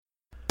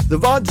The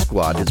VOD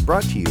Squad is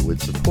brought to you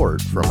with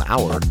support from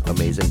our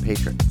amazing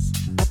patrons.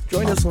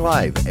 Join us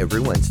live every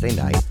Wednesday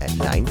night at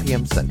 9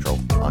 p.m. Central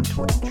on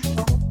Twitch.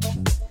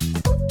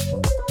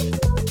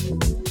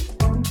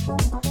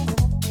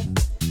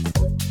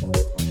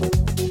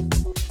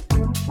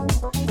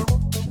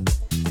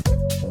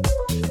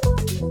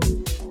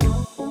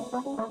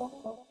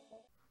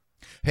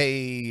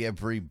 Hey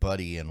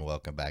everybody, and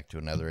welcome back to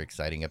another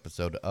exciting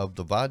episode of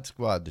the VOD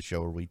Squad, the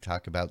show where we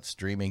talk about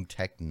streaming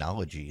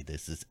technology.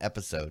 This is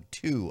episode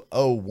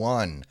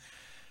 201,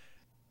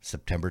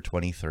 September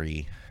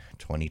 23,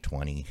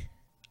 2020.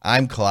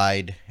 I'm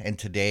Clyde, and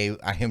today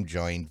I am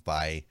joined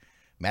by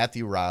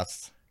Matthew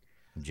Ross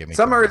and Jimmy.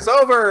 Summer is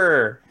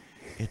over!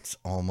 It's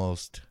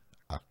almost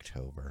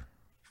October.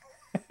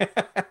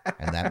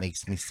 And that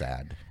makes me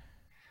sad.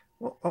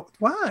 Well,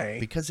 why?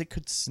 Because it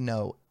could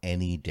snow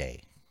any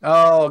day.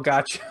 Oh,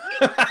 gotcha.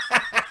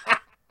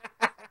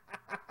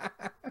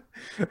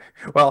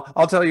 Well,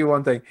 I'll tell you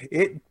one thing.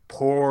 It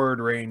poured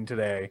rain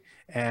today,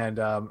 and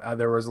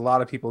there was a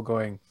lot of people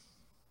going,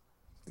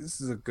 this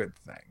is a good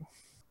thing.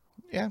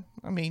 Yeah,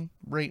 I mean,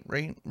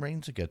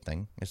 rain's a good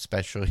thing,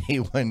 especially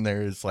when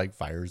there's like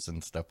fires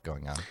and stuff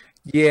going on.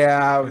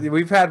 Yeah,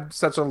 we've had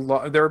such a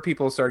lot. There are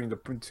people starting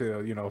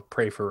to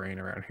pray for rain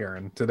around here,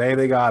 and today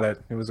they got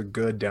it. It was a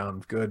good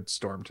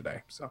storm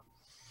today. So,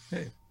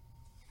 hey.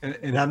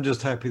 And I'm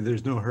just happy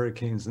there's no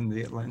hurricanes in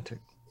the Atlantic.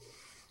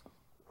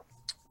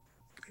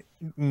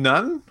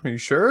 None? Are you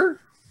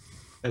sure?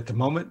 At the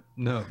moment,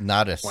 no.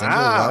 Not a single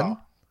one?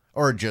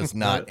 Or just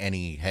not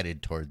any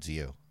headed towards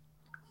you?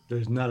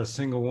 There's not a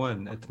single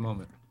one at the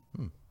moment.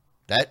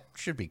 That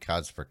should be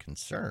cause for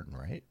concern,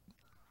 right?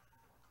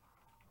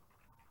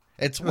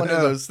 It's one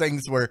of those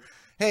things where,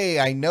 hey,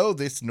 I know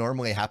this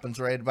normally happens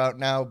right about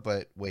now,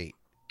 but wait.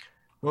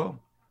 Well,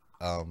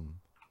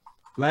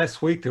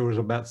 last week there was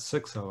about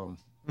 6 of them.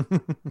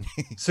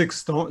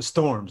 6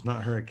 storms,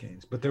 not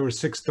hurricanes, but there were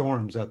 6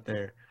 storms out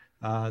there.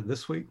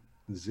 This week,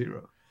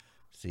 0.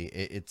 See,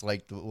 it's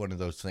like one of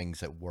those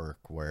things at work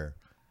where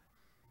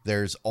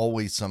there's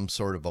always some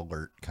sort of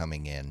alert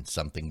coming in,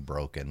 something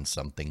broken,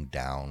 something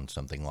down,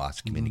 something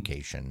lost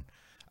communication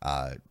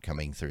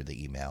coming through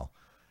the email.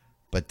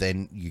 But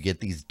then you get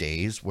these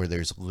days where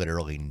there's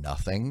literally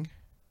nothing,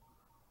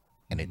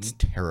 and it's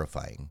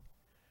terrifying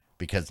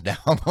because now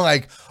I'm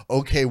like,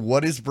 okay,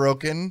 what is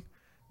broken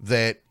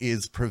that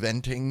is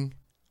preventing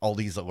all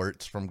these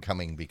alerts from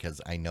coming? Because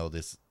I know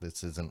this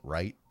isn't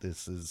right.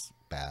 This is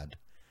bad.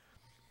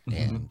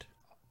 And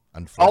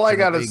unfortunately, all I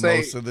gotta say,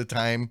 most of the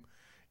time,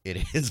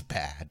 it is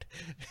bad.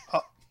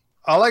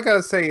 All I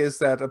gotta say is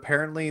that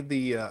apparently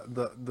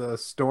the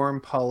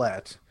storm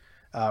Paulette,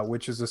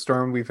 which is a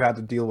storm we've had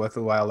to deal with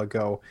a while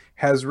ago,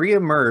 has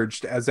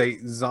reemerged as a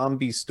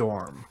zombie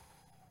storm.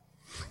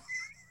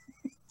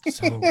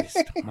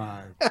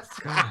 My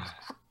God.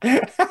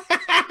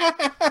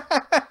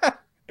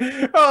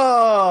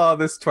 Oh,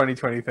 this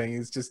 2020 thing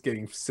is just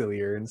getting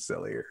sillier and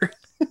sillier.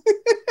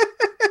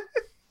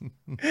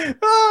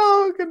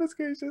 Oh, goodness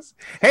gracious.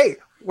 Hey,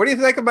 what do you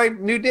think of my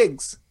new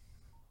digs?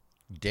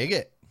 Dig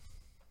it.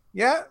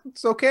 Yeah,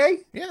 it's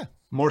okay. Yeah.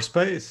 More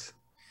space.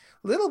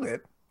 A little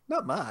bit.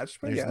 Not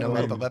much. But There's no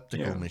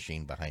epileptical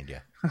machine behind you.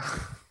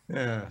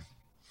 Yeah.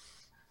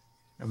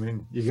 I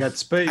mean, you got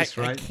space,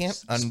 right? I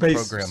can't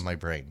unprogram my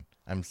brain.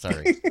 I'm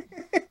sorry.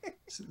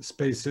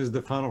 Space is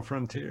the final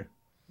frontier.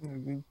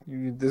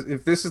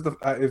 If this is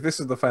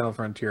the final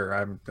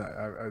frontier,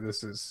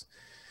 this is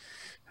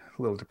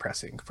a little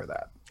depressing for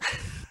that.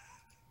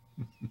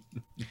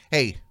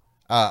 Hey,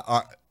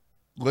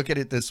 look at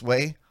it this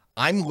way.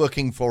 I'm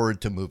looking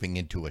forward to moving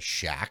into a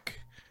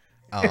shack.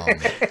 That's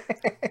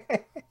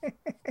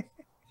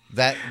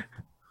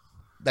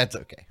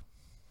okay.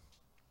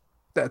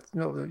 That's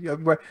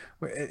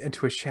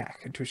into a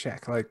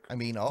shack. Like, I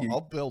mean,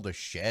 I'll build a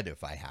shed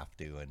if I have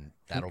to, and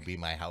that'll be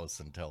my house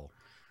until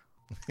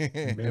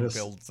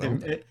build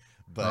something.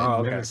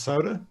 But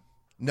Minnesota?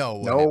 No,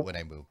 when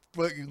I move.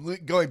 But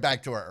going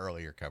back to our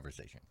earlier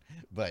conversation,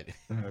 but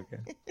okay.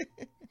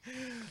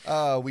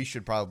 We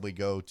should probably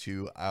go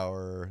to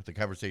the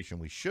conversation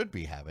we should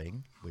be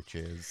having, which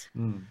is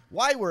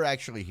why we're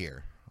actually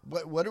here.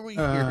 What are we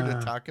here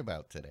to talk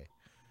about today?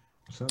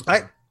 So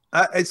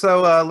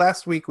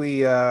last week we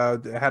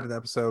had an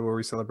episode where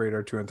we celebrated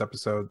our 200th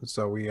episode,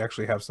 so we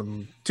actually have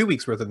 2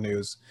 weeks worth of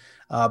news.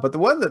 But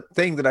the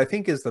thing that I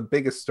think is the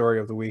biggest story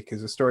of the week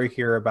is a story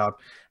here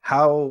about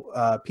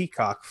how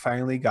Peacock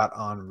finally got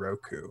on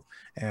Roku.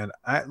 And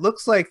it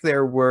looks like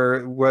there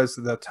was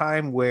the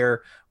time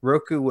where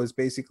Roku was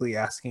basically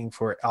asking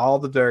for all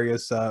the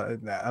various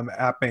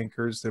app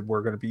makers that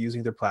were going to be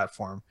using their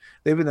platform.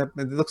 It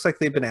looks like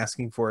they've been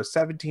asking for a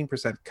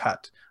 17%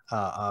 cut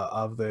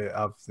of the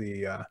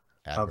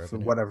ad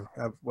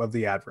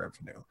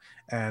revenue,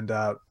 and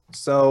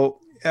so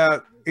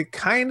it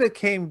kind of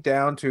came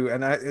down to,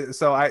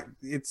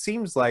 it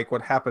seems like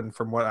what happened,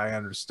 from what I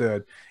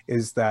understood,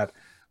 is that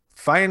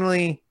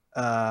finally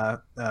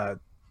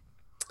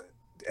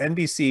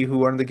NBC, who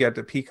wanted to get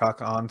the Peacock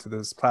onto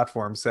this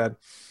platform, said,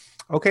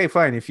 okay,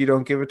 fine. If you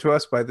don't give it to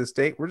us by this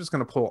date, we're just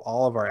going to pull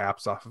all of our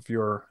apps off of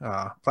your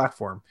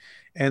platform.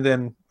 And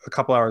then a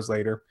couple hours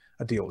later,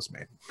 a deal was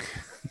made.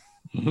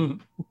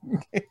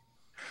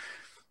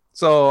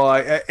 So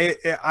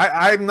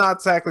I'm not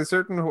exactly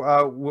certain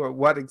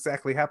what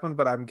exactly happened,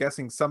 but I'm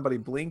guessing somebody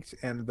blinked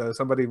and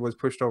somebody was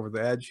pushed over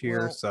the edge here.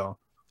 Well, So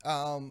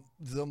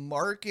the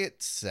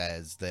market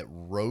says that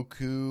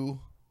Roku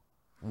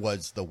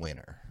was the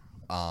winner.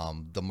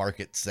 The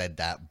market said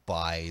that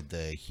by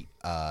the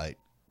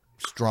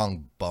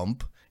strong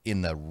bump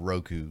in the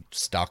Roku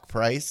stock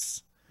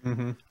price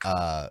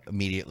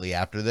immediately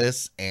after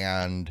this,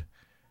 and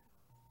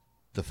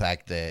the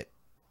fact that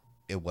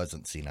it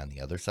wasn't seen on the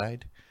other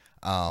side.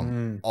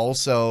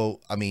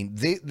 Also, I mean,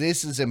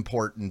 this is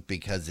important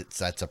because it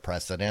sets a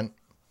precedent.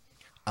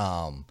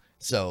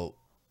 So,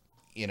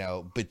 you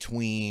know,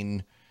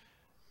 between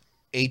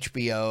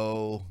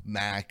HBO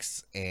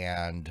Max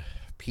and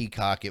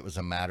Peacock, it was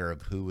a matter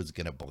of who was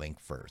going to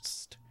blink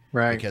first.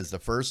 right. Because the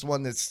first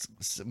one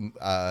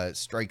that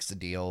strikes the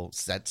deal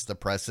sets the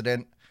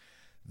precedent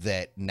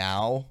that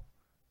now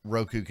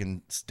Roku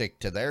can stick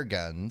to their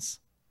guns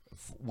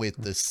with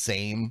the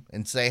same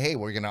and say, hey,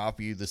 we're going to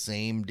offer you the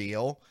same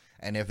deal.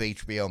 And if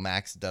HBO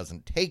Max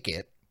doesn't take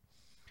it,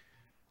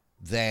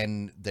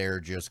 then they're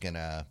just going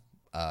to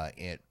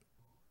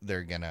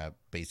they're going to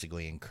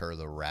basically incur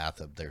the wrath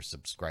of their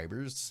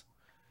subscribers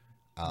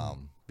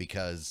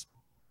because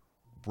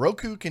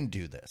Roku can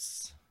do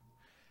this.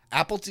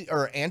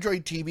 or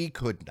Android TV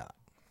could not.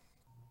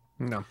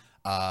 No.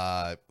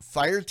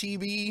 Fire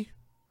TV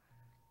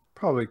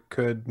Probably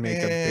could make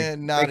a big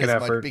not make an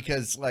as effort much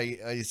because,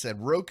 like I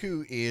said,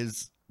 Roku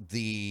is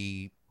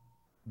the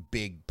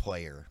big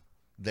player.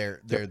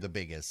 They're the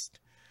biggest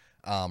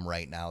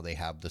right now. They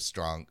have the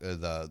strong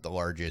the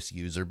largest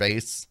user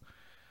base.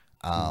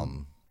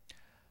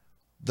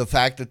 The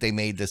fact that they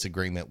made this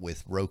agreement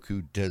with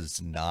Roku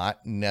does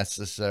not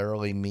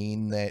necessarily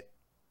mean that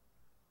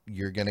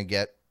you're going to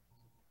get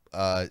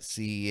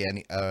see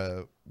any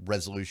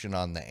resolution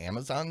on the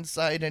Amazon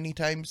side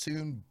anytime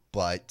soon.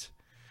 But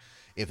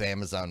if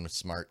Amazon was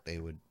smart, they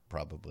would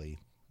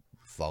probably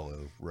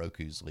follow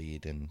Roku's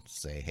lead and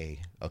say, hey,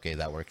 okay,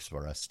 that works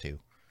for us too.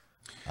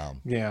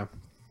 Yeah.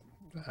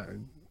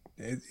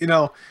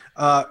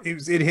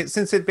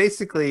 Since it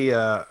basically,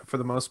 for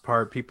the most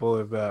part,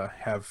 people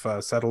have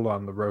settled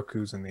on the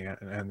Rokus and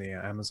the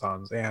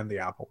Amazons and the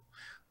Apple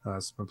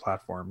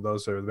platform.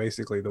 Those are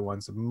basically the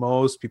ones that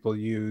most people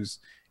use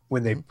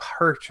when they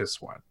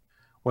purchase one.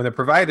 When they're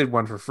provided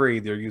one for free,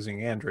 they're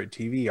using Android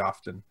TV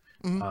often.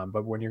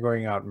 But when you're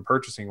going out and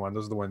purchasing one,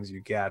 those are the ones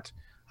you get.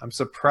 I'm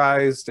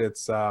surprised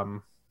it's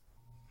I'm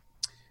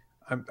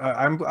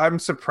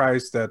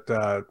surprised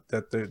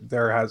that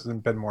there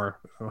hasn't been more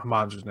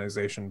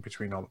homogenization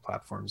between all the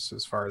platforms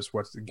as far as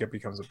what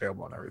becomes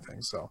available and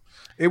everything. So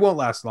it won't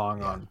last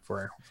long on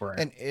for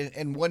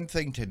and one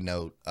thing to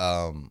note,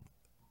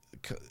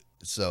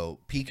 so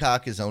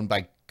Peacock is owned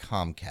by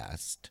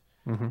Comcast,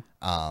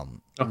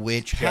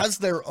 which has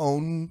their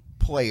own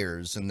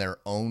players and their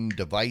own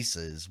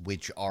devices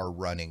which are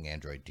running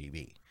Android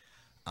TV.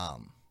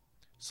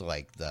 So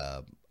like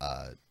the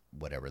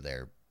whatever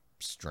their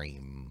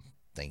stream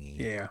thingy.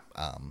 Yeah.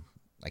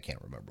 I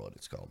can't remember what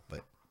it's called, but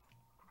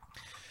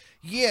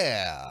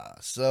yeah.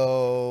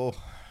 So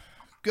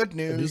good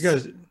news.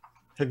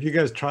 Have you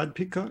guys tried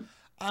Peacock?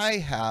 I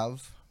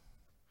have.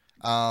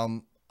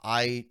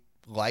 I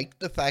like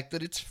the fact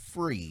that it's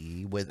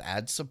free with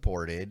ad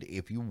supported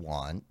if you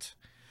want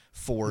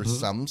for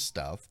some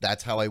stuff.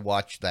 That's how I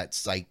watched that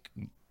Psych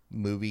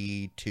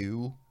movie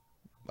 2.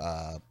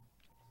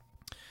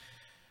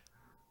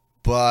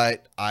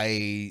 But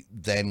I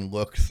then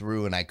looked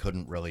through and I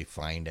couldn't really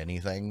find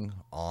anything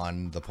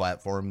on the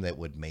platform that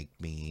would make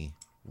me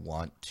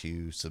want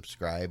to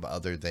subscribe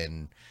other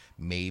than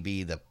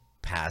maybe the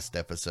past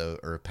episode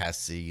or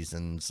past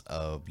seasons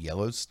of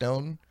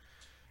Yellowstone.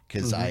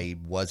 Because I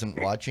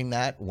wasn't watching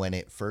that when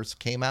it first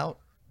came out.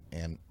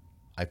 And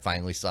I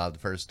finally saw the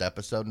first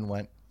episode and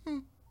went,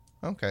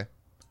 okay.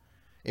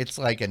 It's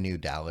like a new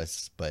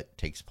Dallas, but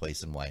takes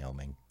place in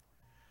Wyoming.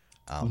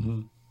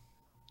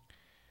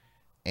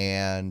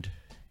 And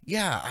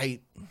yeah,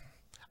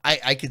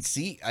 I could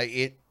see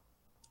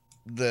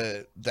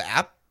the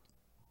app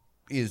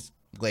is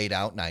laid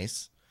out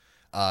nice.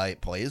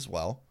 It plays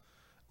well.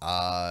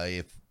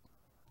 If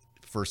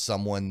for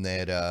someone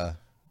that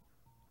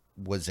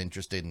was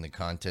interested in the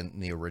content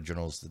and the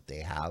originals that they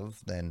have,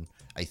 then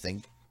I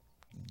think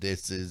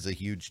this is a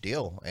huge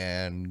deal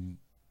and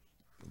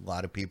a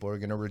lot of people are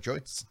going to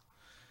rejoice.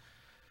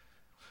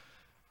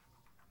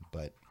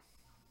 But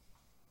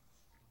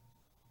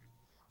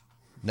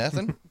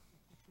nothing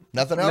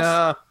else.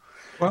 No.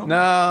 Well,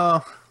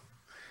 No.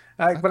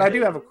 But I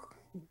do have a.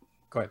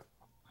 Go ahead.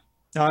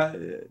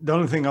 The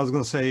only thing I was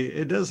going to say,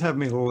 it does have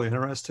me a little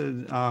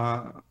interested.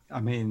 I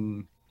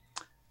mean,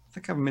 I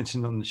think I've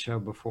mentioned on the show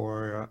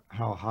before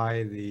how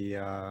high the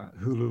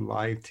Hulu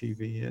Live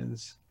TV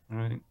is,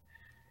 right?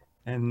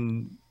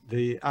 And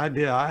the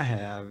idea I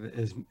have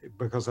is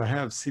because I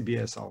have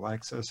CBS All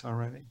Access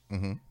already,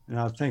 Mm-hmm. and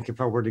I think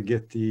if I were to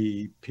get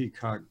the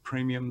Peacock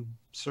Premium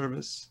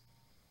service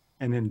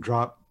and then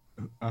drop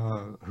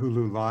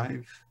Hulu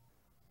Live,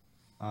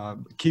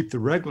 keep the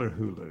regular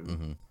Hulu,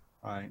 Mm-hmm.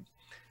 right?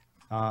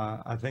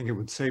 I think it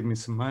would save me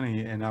some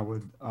money, and I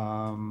would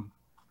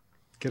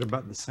get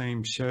about the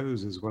same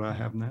shows as what I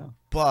have now.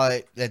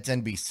 But that's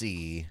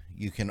NBC.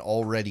 You can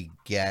already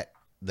get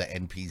the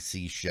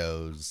NPC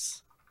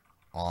shows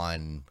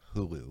on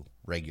Hulu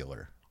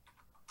regular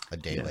a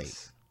day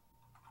late.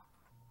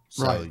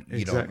 So Right,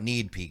 you don't exactly.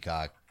 need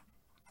Peacock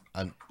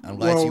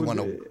unless you want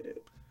to.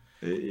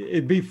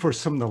 It'd be for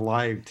some of the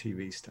live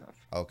TV stuff,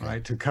 Okay.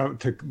 right?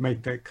 To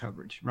make that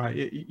coverage,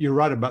 right? You're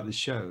right about the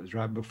shows,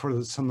 right? But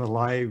for some of the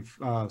live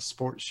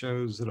sports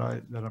shows that I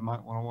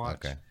might want to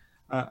watch, Okay.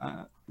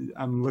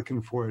 I'm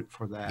looking for it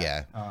for that.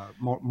 Yeah.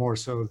 More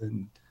so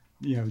than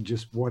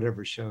just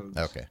whatever shows.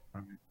 Okay.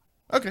 Right?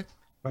 Okay.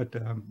 But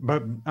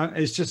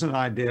it's just an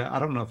idea. I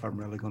don't know if I'm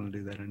really going to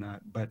do that or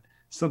not, but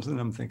something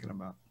I'm thinking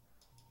about.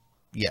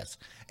 Yes.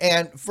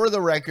 And for the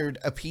record,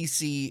 a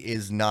PC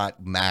is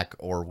not Mac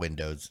or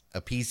Windows. A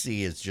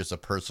PC is just a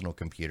personal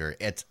computer.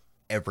 It's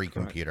every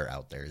computer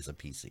out there is a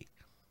PC.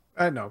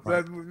 I know.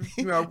 Right.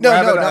 No.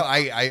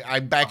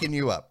 I'm backing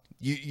you up.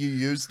 You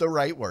use the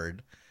right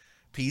word.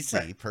 PC,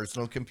 Right.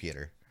 personal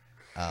computer.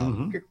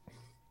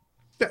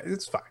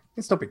 It's fine.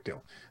 It's no big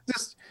deal.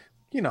 Just,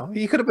 you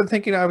could have been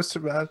thinking I was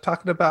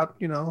talking about,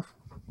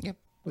 Yep.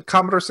 the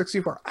Commodore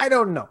 64. I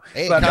don't know.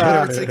 Hey, But,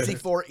 Commodore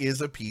 64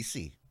 is a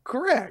PC.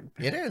 correct.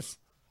 It is.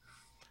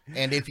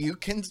 And if you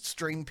can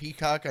stream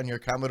Peacock on your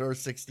Commodore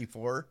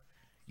 64,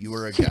 you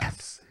are a god.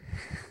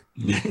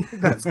 Yes.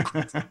 That's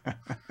awesome.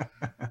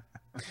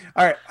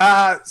 All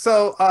right.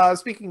 So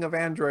speaking of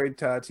Android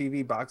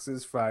TV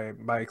boxes by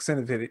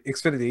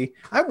Xfinity,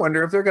 I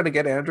wonder if they're going to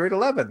get Android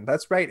 11.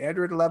 That's right.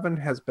 Android 11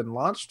 has been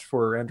launched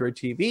for Android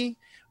TV,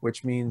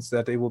 which means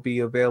that it will be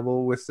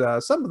available with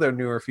some of their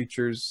newer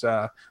features,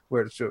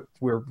 which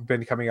we've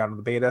been coming out of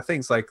the beta.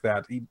 Things like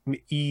that,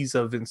 ease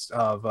of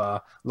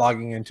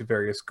logging into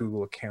various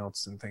Google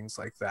accounts and things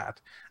like that.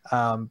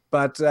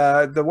 But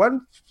the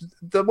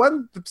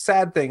one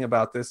sad thing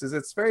about this is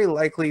it's very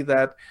likely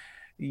that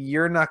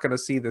you're not going to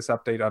see this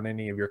update on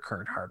any of your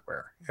current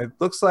hardware. It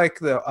looks like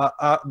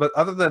but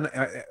other than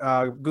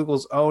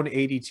Google's own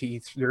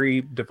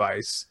ADT3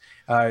 device,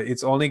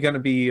 it's only going to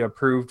be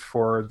approved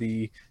for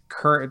the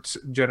current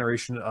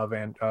generation of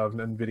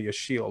NVIDIA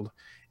Shield.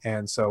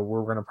 And so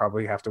we're going to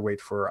probably have to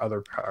wait for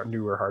other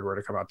newer hardware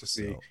to come out to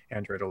see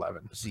Android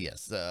 11. So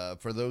yes,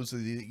 for those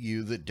of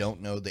you that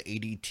don't know, the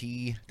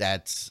ADT,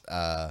 that's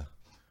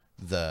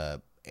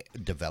the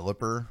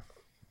developer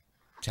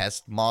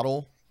test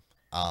model.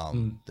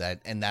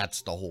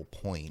 That's the whole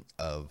point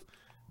of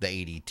the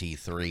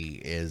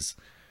ADT3 is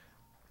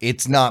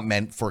it's not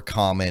meant for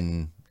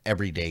common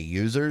everyday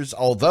users,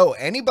 although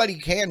anybody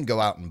can go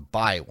out and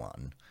buy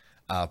one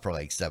for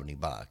like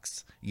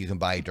 $70. You can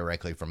buy it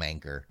directly from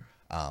Anchor.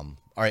 All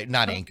right,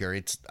 not Anchor,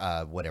 it's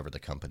whatever the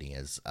company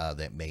is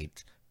that made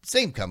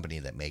same company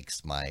that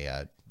makes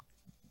my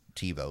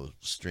TiVo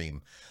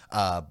stream.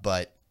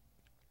 But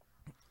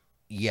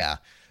yeah,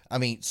 I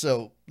mean,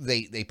 so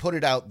they put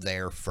it out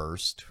there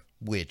first,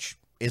 which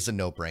is a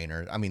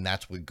no-brainer. I mean,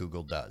 that's what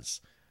Google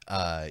does.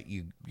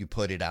 You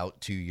put it out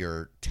to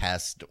your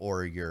test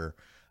or your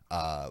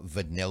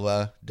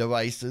vanilla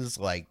devices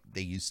like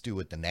they used to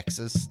with the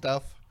Nexus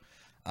stuff.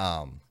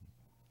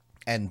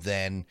 And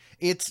then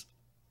it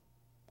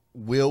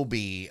will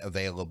be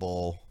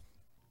available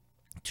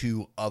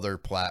to other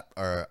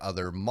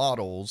other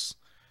models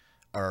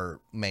or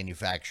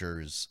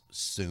manufacturers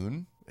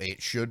soon.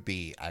 It should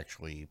be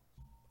actually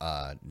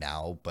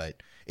now,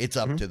 but it's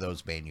up to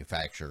those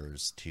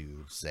manufacturers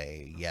to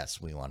say,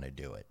 yes, we want to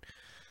do it.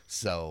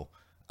 So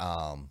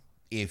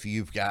if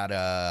you've got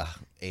a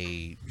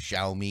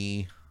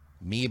Xiaomi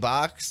Mi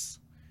box,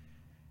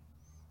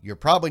 you're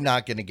probably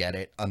not going to get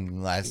it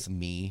unless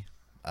Mi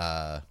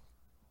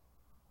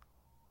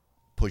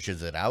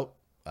pushes it out.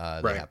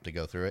 They have to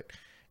go through it.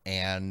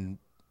 And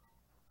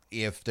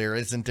if there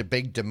isn't a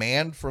big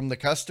demand from the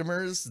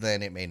customers,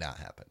 then it may not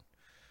happen.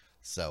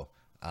 So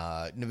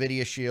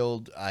NVIDIA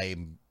Shield, I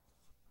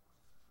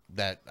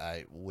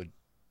would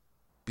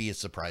be a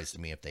surprise to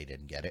me if they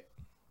didn't get it.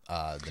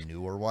 The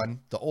newer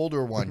one, the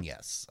older one,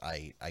 yes,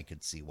 I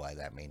could see why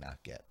that may not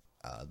get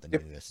the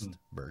newest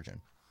version,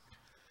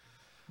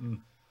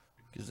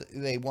 because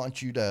they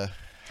want you to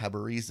have a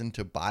reason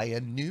to buy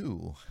a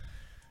new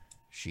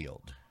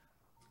Shield.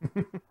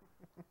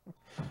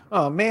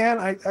 Oh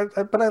man,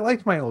 but I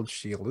liked my old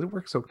Shield. It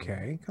works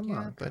okay. Come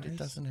on, but guys. it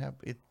doesn't have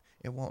it.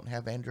 It won't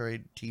have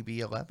Android TV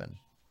 11.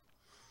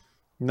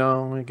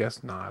 No, I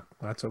guess not.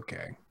 That's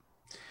okay.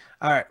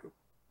 All right.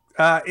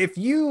 If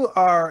you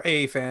are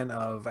a fan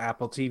of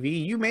Apple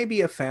TV, you may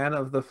be a fan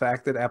of the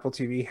fact that Apple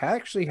TV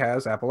actually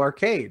has Apple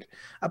Arcade,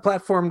 a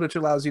platform which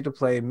allows you to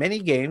play many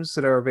games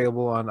that are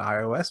available on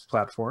iOS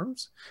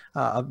platforms,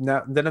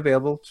 then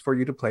available for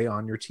you to play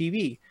on your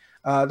TV.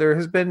 There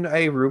has been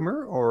a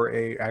rumor, or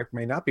it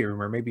may not be a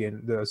rumor, maybe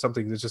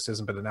something that just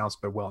hasn't been announced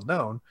but well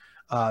known,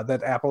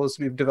 that Apple is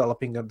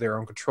developing their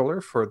own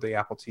controller for the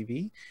Apple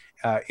TV.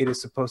 It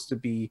is supposed to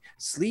be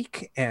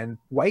sleek and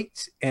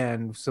white,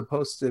 and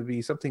supposed to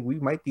be something we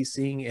might be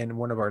seeing in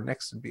one of our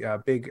next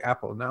big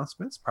Apple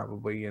announcements,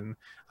 probably in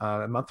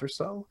a month or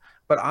so.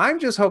 But I'm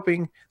just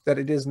hoping that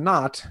it is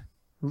not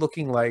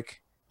looking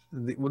like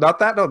without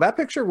that. No, that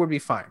picture would be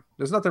fine.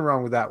 There's nothing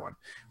wrong with that one.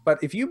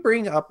 But if you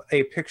bring up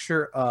a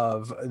picture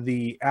of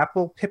the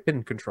Apple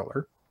Pippin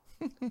controller,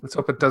 let's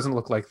hope it doesn't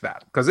look like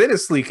that, because it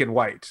is sleek and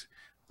white.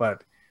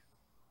 But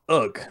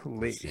ugly.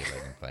 Let's see if I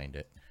can find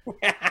it.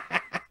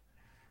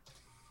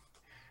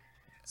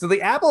 So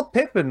the Apple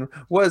Pippin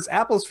was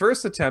Apple's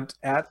first attempt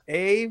at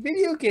a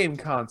video game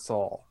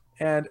console,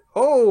 and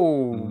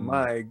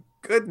my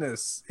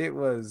goodness, it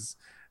was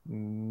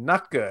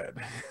not good.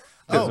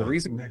 There's a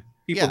reason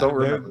people don't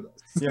remember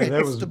this. Yeah,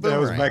 that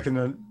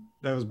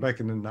was back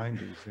in the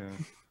 90s.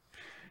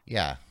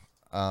 Yeah.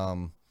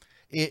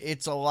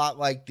 It's a lot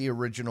like the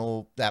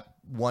original, that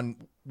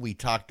one we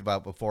talked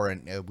about before,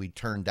 and we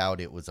turned out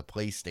it was a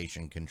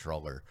PlayStation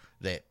controller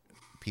that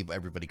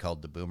everybody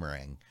called the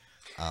Boomerang.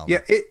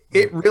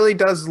 It really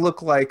does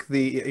look like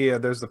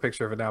there's the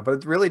picture of it now, but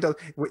it really does,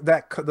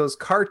 those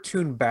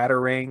cartoon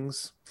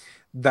batarangs.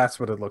 That's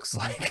what it looks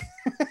like.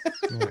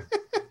 Yeah.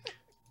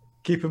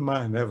 Keep in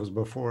mind that was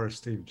before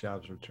Steve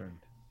Jobs returned.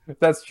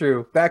 That's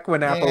true. Back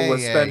when Apple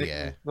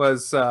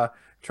was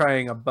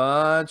trying a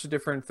bunch of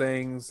different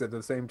things at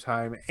the same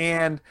time,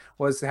 and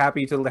was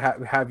happy to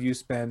have you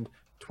spend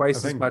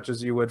twice as much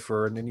as you would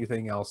for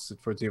anything else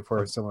for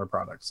a similar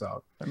product.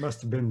 So that must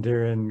have been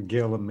during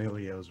Gil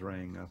Emilio's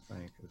reign, I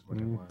think, is what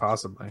it was.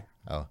 Possibly.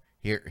 Oh,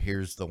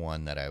 here's the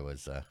one that I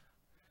was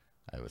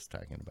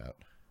talking about.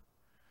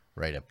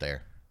 Right up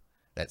there.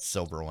 That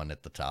silver one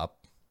at the top.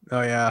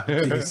 Oh yeah.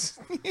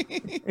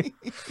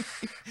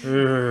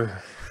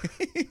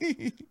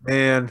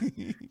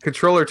 Man,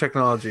 controller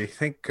technology.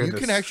 Thank goodness. You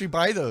can actually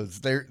buy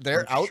those.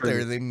 They're out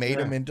there. They made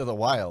them into the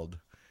wild.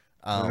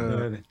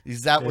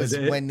 That was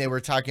when they were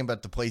talking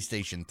about the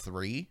PlayStation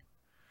 3.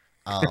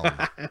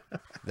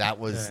 That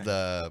was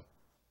the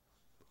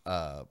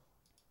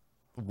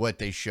what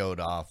they showed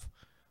off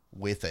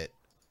with it.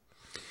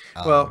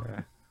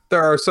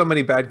 There are so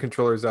many bad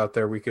controllers out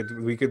there. We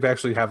could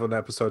actually have an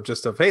episode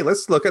just of, hey,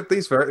 let's look at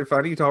these very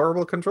funny,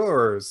 horrible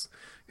controllers.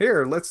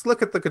 Here, let's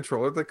look at the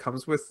controller that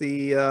comes with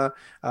the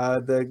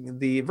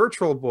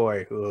Virtual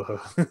Boy.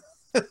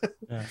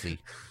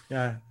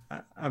 Yeah.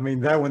 I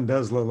mean, that one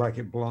does look like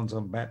it belongs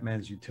on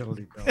Batman's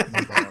utility belt.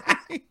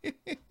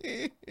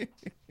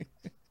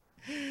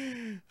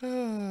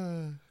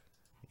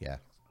 Yeah.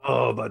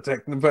 Oh, but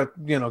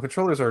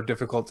controllers are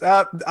difficult.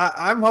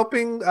 I'm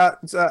hoping.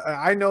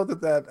 I know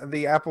that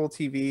the Apple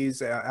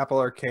TVs, Apple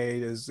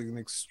Arcade, is an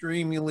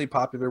extremely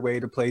popular way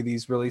to play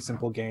these really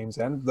simple games,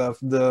 and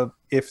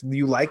if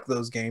you like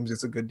those games,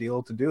 it's a good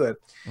deal to do it.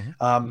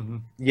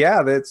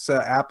 Yeah, that's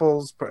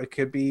Apple's. It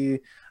could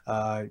be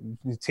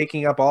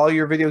taking up all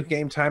your video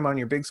game time on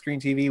your big screen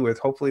TV. With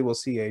hopefully, we'll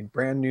see a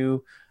brand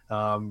new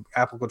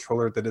Apple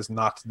controller that is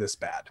not this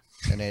bad.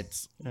 And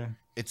it's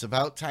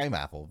about time,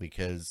 Apple,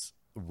 because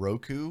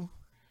Roku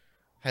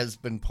has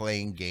been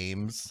playing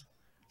games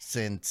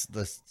since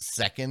the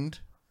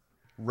second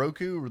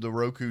Roku, or the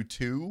Roku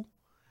 2,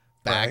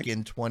 back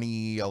in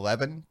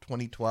 2011,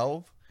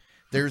 2012.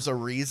 There's a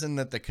reason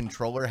that the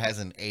controller has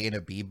an A and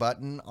a B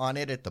button on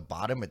it at the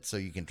bottom. It's so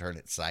you can turn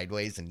it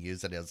sideways and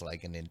use it as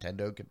like a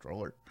Nintendo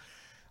controller.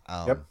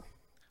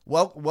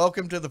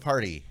 Welcome to the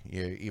party,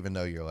 even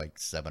though you're like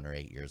 7 or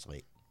 8 years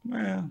late.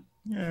 Well,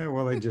 yeah.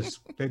 Well, they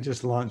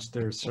just launched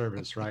their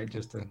service, right?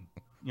 Just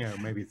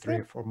maybe 3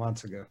 or 4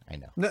 months ago. I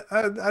know. No,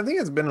 I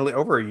think it's been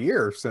over a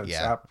year since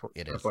Apple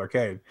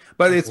Arcade,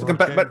 but it's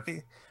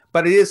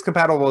but it is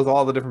compatible with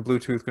all the different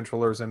Bluetooth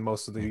controllers and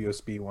most of the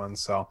USB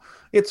ones, so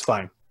it's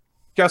fine.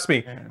 Trust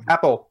me,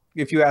 Apple.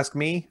 If you ask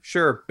me,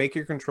 sure, make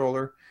your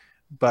controller,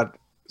 but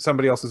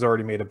somebody else has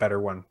already made a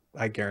better one.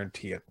 I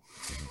guarantee it.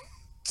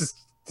 It's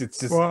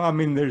just. Well, I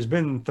mean, there's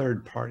been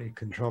third-party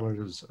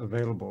controllers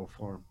available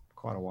for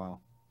quite a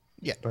while.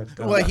 Yeah, but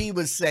what he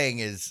was saying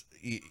is,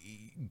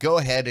 go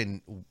ahead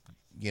and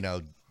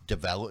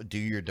do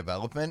your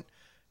development,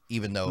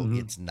 even though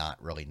it's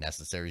not really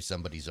necessary.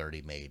 Somebody's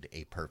already made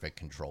a perfect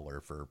controller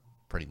for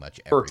pretty much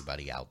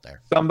everybody out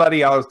there.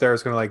 Somebody out there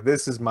is going to like,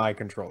 this is my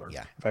controller.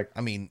 Yeah, in fact,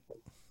 I mean,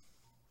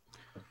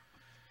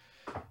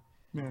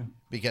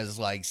 because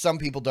like some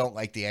people don't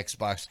like the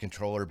Xbox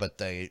controller, but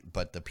the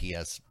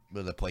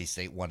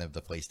PlayStation, one of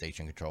the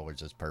PlayStation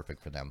controllers is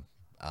perfect for them.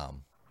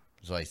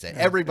 So I said,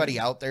 everybody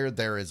out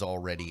there is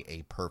already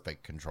a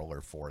perfect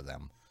controller for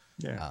them.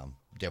 Yeah.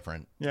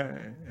 Different. Yeah.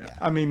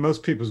 I mean,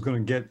 most people's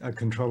going to get a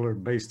controller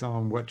based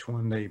on which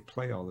one they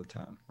play all the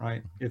time,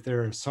 right? If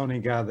they're a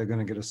Sony guy, they're going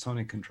to get a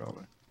Sony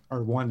controller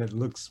or one that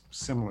looks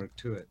similar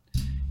to it.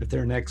 If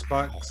they're an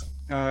Xbox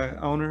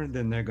owner,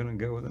 then they're going to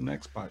go with an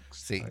Xbox.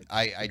 See,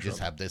 I just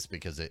have this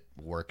because it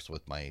works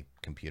with my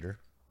computer.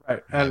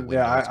 Right, and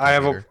I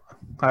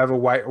I have a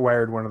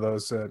wired one of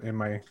those in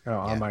my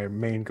on my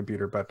main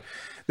computer, but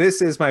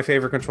this is my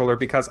favorite controller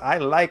because I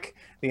like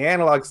the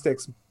analog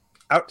sticks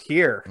out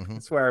here.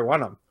 That's where I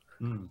want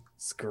them.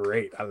 It's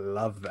great. I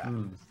love that.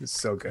 It's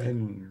so good.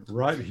 And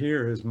right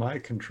here is my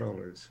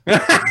controllers.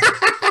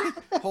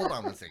 Hold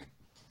on a second.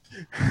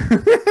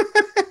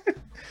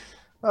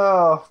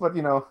 Oh, but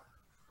you know,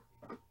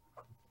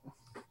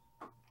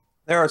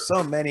 there are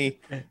so many.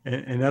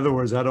 In other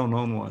words, I don't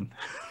own one.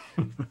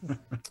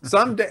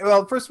 Someday,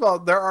 well, first of all,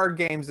 there are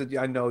games that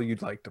I know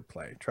you'd like to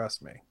play.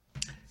 Trust me.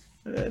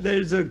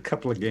 There's a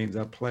couple of games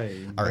I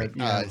play. All right.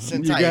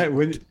 Since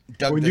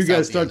when you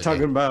guys start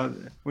talking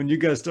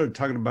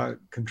about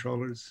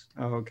controllers,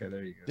 oh, okay,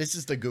 there you go. This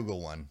is the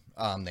Google one.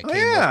 That came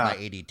with my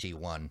ADT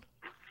one.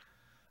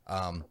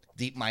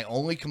 My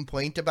only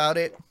complaint about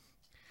it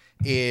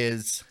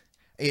is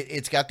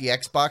it's got the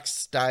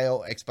Xbox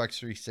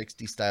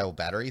 360 style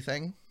battery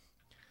thing.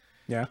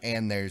 Yeah.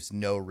 And there's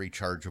no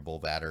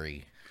rechargeable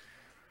battery.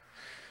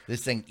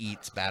 This thing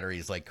eats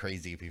batteries like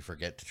crazy if you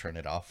forget to turn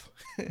it off.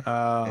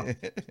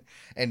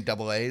 And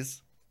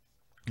AA's.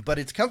 But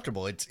it's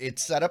comfortable.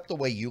 It's set up the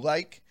way you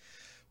like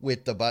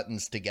with the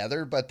buttons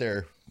together, but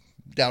they're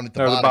down at the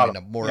bottom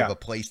in more of a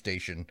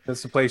PlayStation.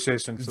 It's a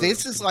PlayStation.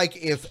 This is like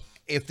if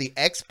the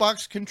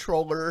Xbox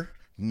controller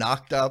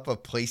knocked up a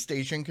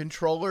PlayStation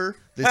controller,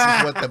 this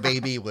is what the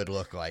baby would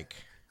look like.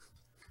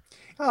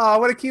 Oh,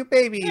 what a cute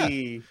baby.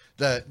 Yeah.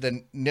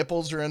 The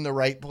nipples are in the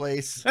right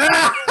place,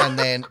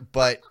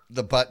 but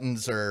the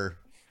buttons are,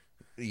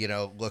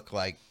 look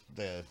like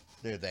they're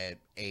that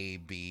A,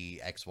 B,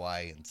 X,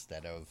 Y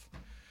instead of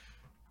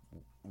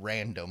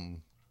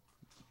random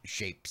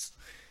shapes.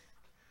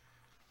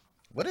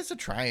 What is a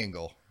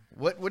triangle?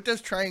 What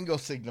does triangle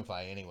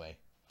signify anyway?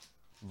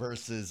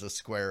 Versus a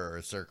square or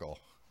a circle?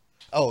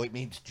 Oh, it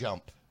means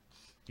jump.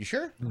 You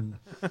sure?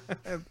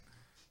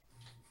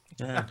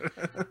 Yeah.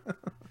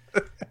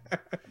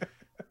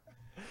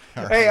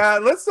 Hey,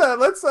 let's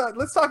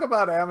talk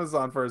about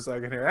Amazon for a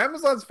second here.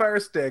 Amazon's Fire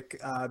Stick.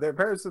 They're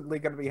apparently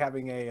going to be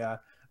having an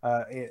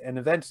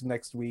event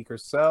next week or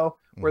so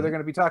where they're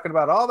going to be talking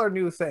about all their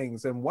new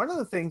things. And one of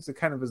the things that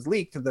kind of is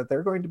leaked that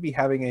they're going to be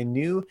having a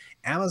new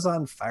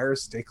Amazon Fire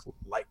Stick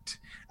Lite.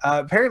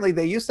 Apparently,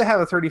 they used to have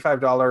a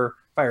 $35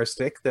 Fire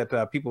Stick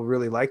that people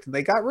really liked, and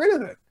they got rid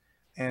of it.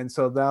 And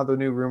so now the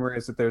new rumor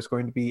is that there's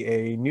going to be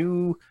a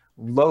new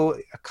low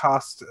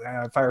cost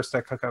Fire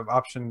Stick hookup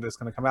option that's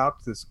going to come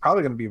out. That's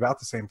probably going to be about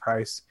the same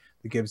price.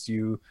 That gives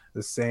you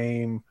the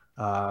same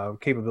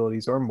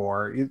capabilities or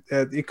more.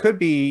 It could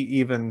be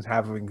even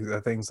having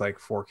things like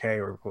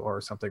 4K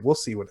or something. We'll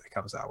see what it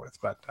comes out with,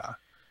 but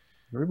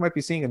we might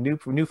be seeing a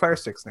new Fire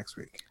Sticks next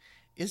week.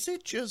 Is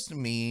it just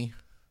me,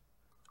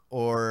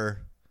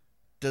 or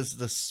does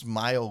the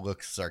smile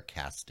look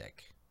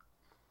sarcastic?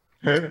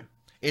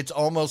 It's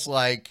almost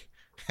like,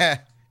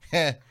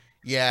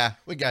 yeah,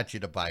 we got you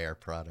to buy our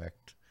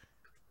product,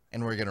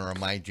 and we're gonna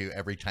remind you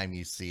every time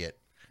you see it.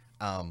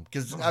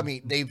 Because I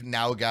mean, they've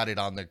now got it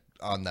on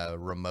the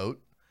remote.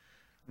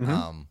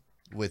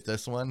 With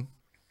this one.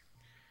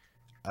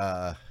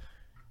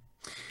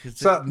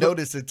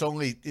 Notice it's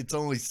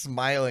only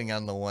smiling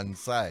on the one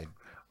side.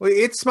 Well,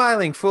 it's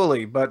smiling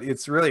fully, but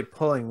it's really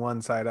pulling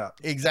one side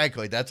up.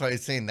 Exactly. That's why I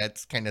was saying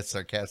that's kind of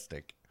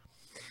sarcastic.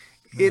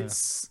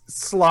 It's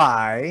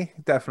sly,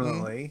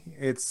 definitely.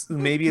 It's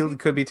maybe it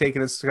could be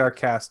taken as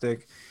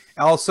sarcastic.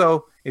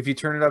 Also, if you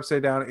turn it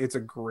upside down, it's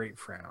a great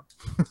frown.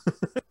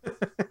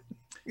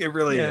 It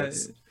really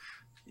is.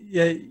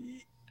 Yeah,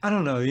 I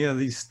don't know.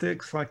 These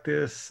sticks like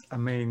this. I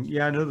mean,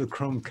 I know the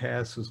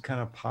Chromecast was kind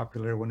of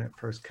popular when it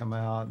first came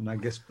out, and I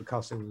guess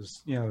because it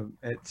was,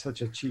 at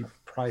such a cheap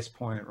price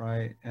point,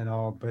 right, and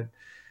all. But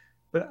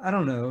I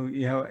don't know.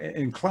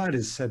 And Clyde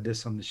has said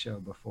this on the show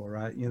before,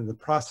 right? The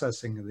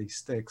processing of these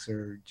sticks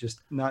are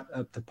just not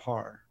up to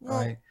par,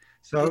 right?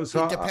 So it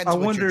depends I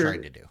what wonder, you're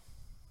trying to do.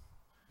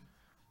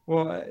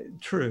 Well,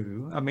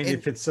 true. I mean,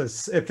 if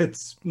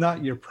it's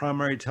not your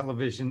primary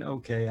television,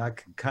 okay, I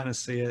can kind of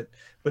see it.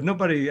 But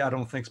nobody, I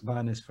don't think, is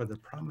buying this for the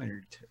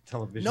primary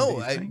television.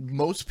 No,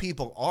 most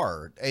people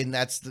are, and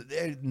that's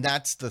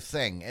the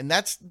thing, and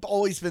that's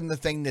always been the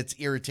thing that's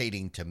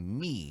irritating to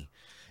me,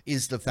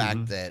 is the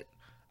fact that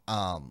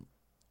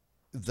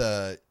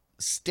the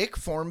stick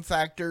form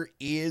factor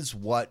is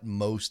what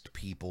most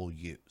people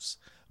use.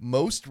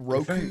 Most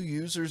Roku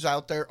users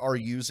out there are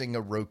using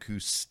a Roku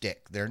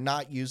stick. They're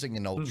not using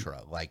an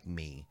Ultra like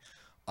me.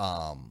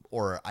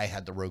 Or I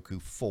had the Roku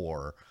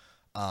 4.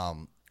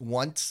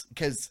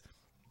 Because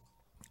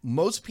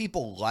most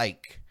people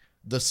like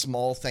the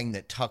small thing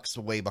that tucks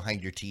away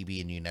behind your TV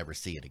and you never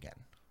see it again.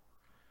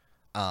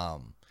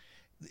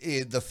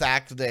 The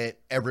fact that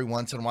every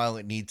once in a while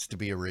it needs to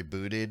be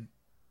rebooted,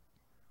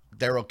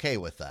 they're okay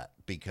with that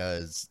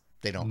because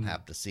they don't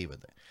have to see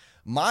with it.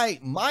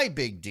 My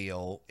big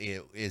deal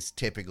is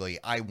typically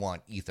I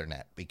want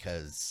Ethernet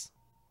because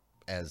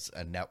as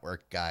a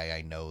network guy,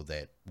 I know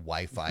that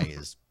Wi-Fi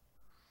is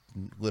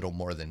little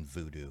more than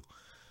voodoo.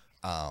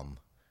 And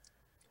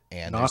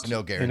there's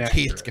no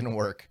guarantee it's going to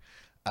work.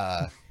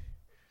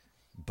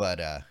 But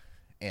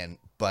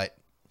But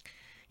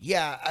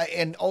yeah,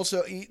 and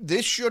also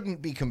this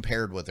shouldn't be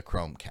compared with a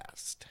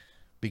Chromecast,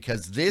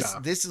 because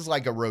this is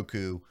like a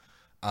Roku,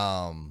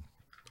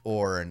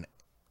 or an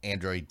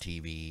Android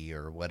TV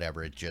or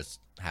whatever. It just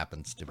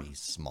happens to be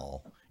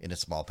small in a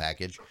small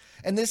package,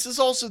 and this is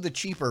also the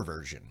cheaper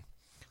version.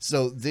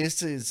 So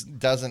this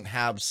doesn't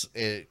have.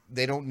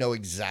 They don't know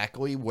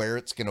exactly where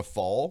it's going to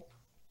fall.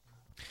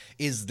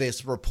 Is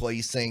this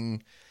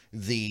replacing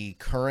the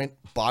current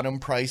bottom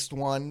priced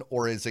one,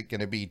 or is it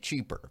going to be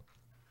cheaper?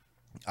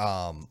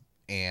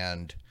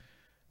 And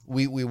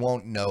we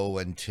won't know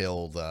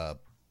until the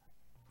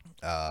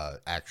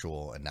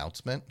actual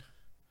announcement.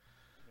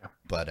 Yeah.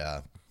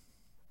 But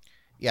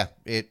yeah,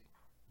 it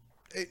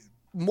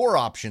more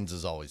options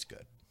is always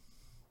good.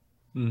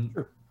 Mm-hmm.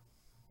 Sure.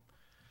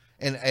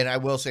 And I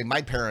will say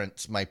my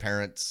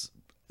parents,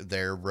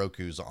 their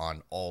Roku's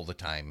on all the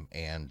time,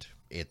 and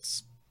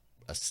it's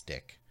a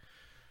stick.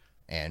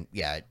 And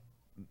yeah,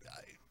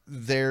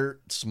 they're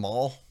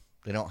small.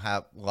 They don't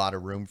have a lot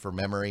of room for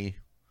memory,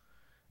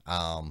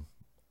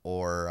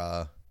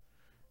 or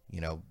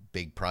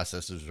big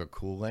processors or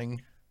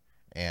cooling,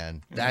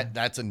 and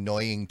that's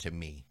annoying to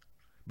me.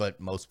 But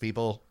most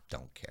people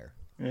don't care.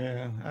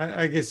 Yeah,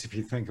 I guess if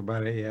you think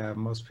about it, yeah,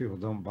 most people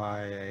don't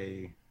buy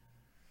a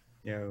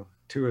 $2,000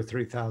 or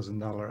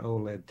 $3,000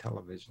 OLED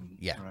television.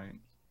 Yeah. Right.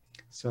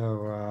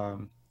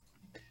 So,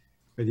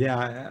 but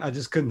yeah, I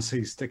just couldn't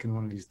see sticking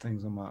one of these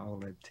things on my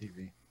OLED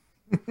TV.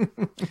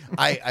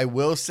 I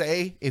will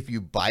say, if you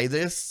buy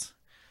this,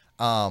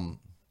 I'll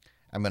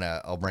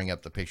bring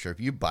up the picture. If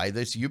you buy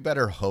this, you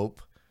better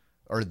hope,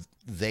 or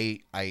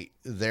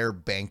they're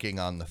banking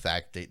on the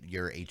fact that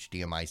your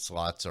HDMI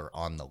slots are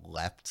on the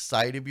left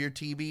side of your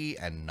TV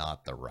and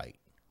not the right.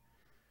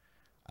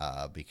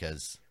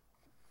 Because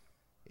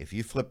if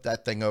you flip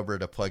that thing over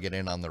to plug it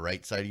in on the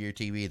right side of your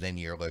TV, then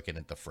you're looking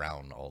at the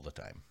frown all the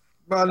time.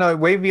 Well, no,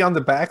 way beyond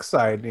the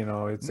backside,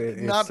 it's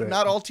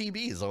not all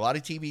TVs. A lot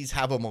of TVs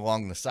have them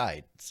along the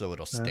side, so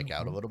it'll stick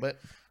out a little bit.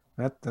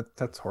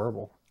 That's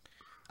horrible.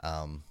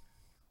 And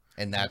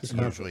that's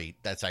actually.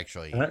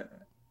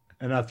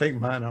 And I think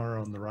mine are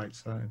on the right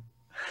side.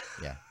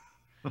 Yeah,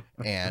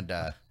 and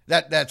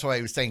that's why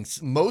I was saying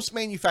most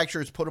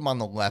manufacturers put them on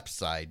the left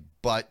side,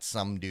 but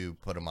some do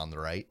put them on the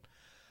right.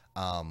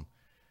 On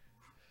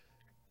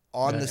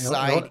the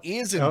side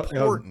is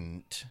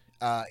important.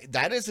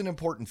 That is an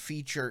important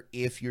feature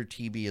if your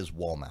TV is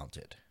wall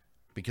mounted,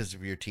 because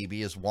if your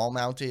TV is wall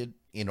mounted,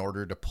 in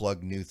order to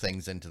plug new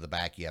things into the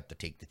back, you have to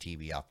take the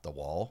TV off the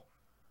wall.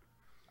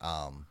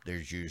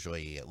 There's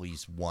usually at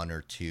least one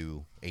or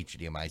two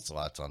HDMI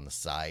slots on the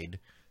side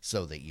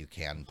so that you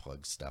can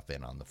plug stuff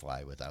in on the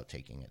fly without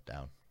taking it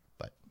down.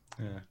 But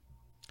yeah,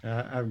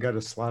 I've got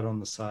a slot on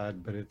the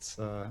side, but it's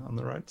on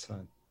the right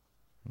side.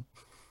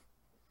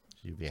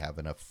 You'll be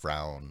having a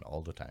frown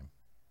all the time.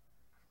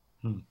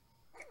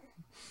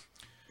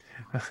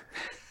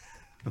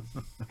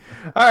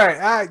 All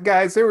right,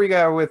 guys, here we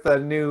go with a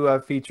new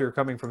feature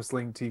coming from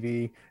Sling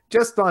TV.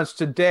 Just launched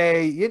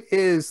today. It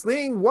is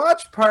Sling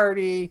Watch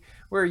Party,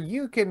 where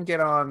you can get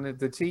on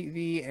the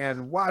TV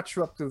and watch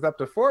up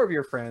to 4 of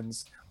your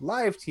friends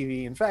live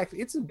TV. In fact,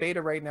 it's in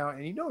beta right now,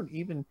 and you don't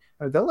even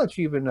they'll let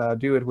you even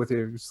do it with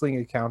your Sling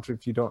account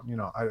if you don't.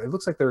 It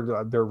looks like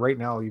they're right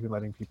now even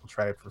letting people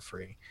try it for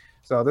free.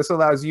 So this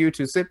allows you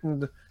to sit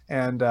and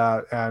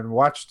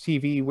watch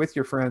TV with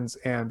your friends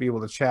and be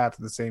able to chat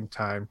at the same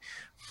time.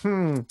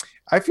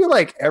 I feel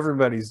like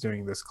everybody's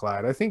doing this,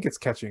 Clyde. I think it's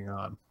catching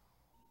on.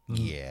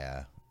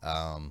 Yeah.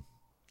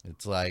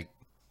 It's like,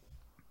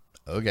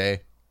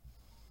 okay.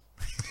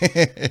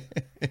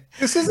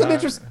 This is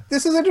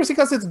interesting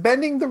because it's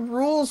bending the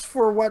rules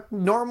for what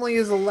normally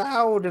is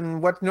allowed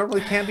and what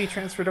normally can be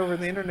transferred over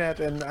the internet,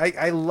 and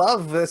I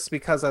love this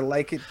because I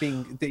like it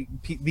being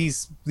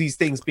these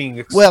things being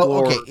explored.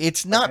 Well, okay,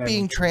 it's not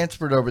being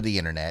transferred over the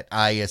internet.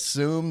 I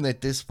assume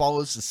that this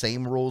follows the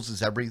same rules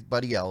as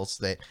everybody else,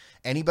 that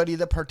anybody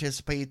that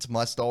participates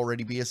must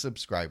already be a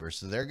subscriber,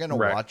 so they're going to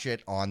watch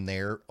it on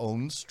their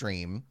own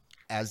stream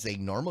as they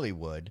normally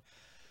would.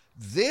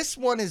 This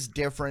one is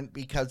different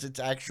because it's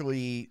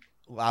actually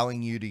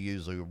allowing you to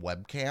use a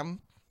webcam,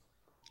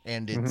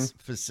 and it's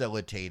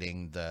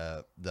facilitating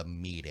the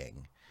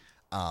meeting.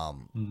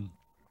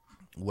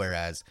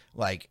 Whereas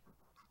like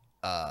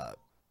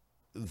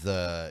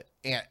the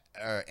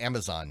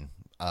Amazon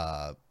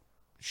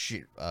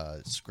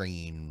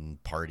screen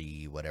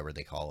party, whatever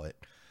they call it,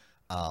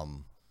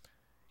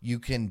 you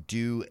can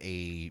do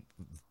a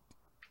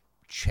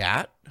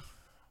chat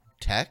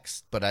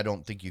text, but I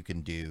don't think you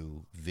can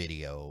do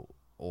video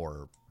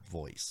or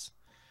voice.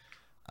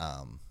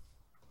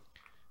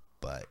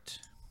 But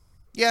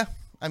yeah,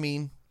 I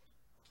mean,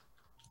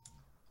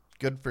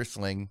 good for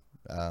Sling.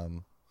 They're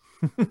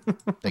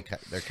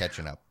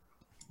catching up.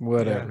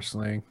 Whatever,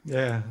 Sling.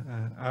 Yeah,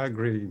 I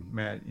agree,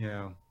 Matt.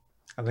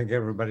 I think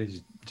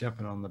everybody's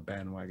jumping on the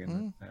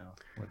bandwagon now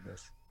with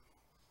this.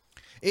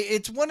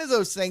 It's one of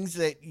those things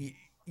that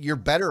you're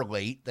better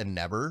late than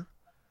never,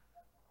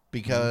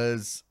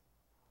 because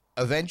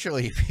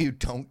eventually, if you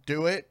don't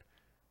do it,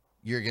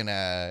 you're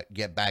gonna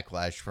get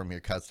backlash from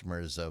your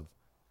customers of,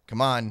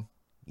 come on,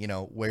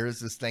 where is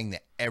this thing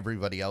that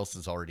everybody else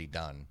has already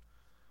done?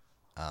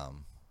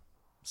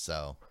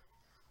 So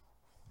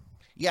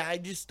yeah, I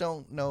just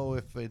don't know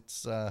if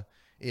it's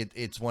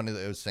one of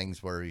those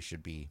things where we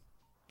should be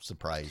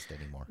surprised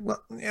anymore.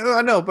 Well,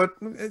 I know, but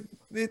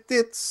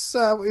it's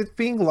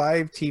being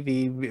live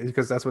TV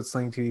because that's what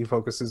Sling TV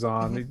focuses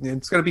on.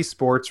 It's going to be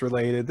sports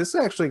related. This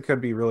actually could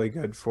be really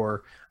good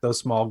for those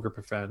small group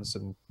of fans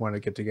and want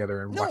to get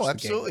together and watch the game.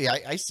 Absolutely,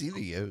 I see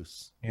the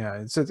use.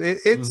 Yeah,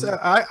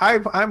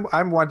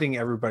 I'm wanting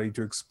everybody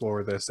to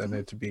explore this and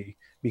it to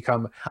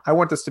become. I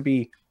want this to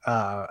be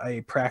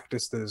a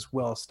practice that is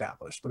well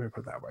established. Let me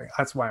put it that way.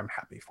 That's why I'm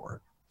happy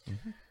for it.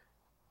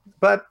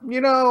 But,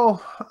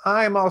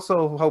 I'm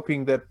also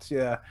hoping that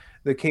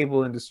the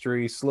cable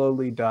industry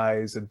slowly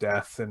dies a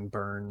death and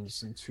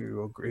burns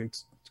into a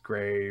great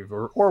grave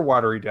or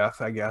watery death.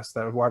 I guess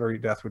that watery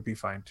death would be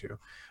fine too.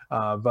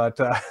 But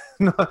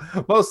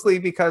mostly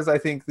because I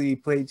think the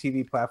Play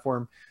TV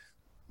platform,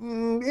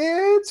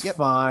 it's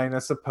fine, I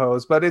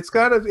suppose, but it's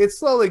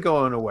slowly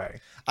going away.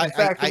 In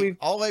fact,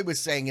 all I was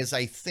saying is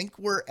I think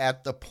we're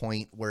at the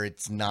point where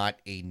it's not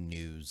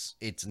news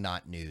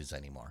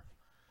anymore.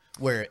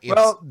 Where if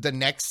the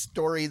next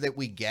story that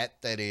we get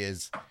that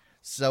is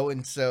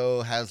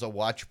so-and-so has a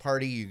watch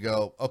party, you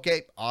go,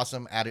 okay,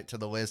 awesome, add it to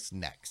the list,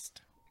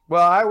 next.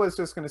 Well, I was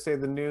just going to say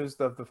the news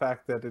of the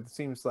fact that it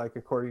seems like,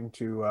 according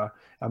to a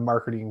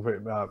marketing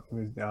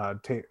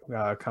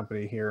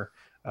company here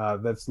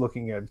that's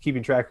looking at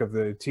keeping track of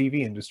the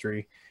TV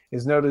industry,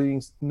 is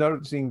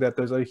noticing that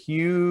there's a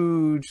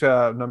huge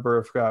number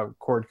of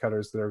cord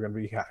cutters that are going to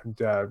be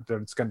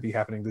that's going to be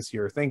happening this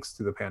year thanks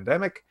to the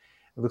pandemic.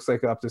 It looks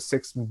like up to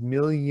 6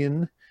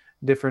 million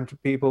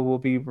different people will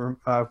be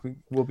cutting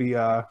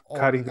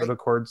the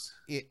cords.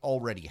 It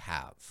already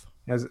have.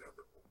 As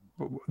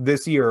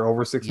this year,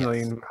 over 6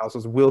 million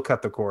households will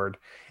cut the cord,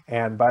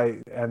 and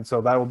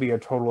so that will be a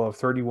total of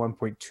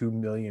 31.2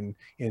 million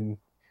in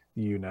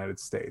the United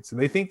States.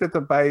 And they think that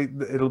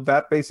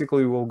that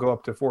basically will go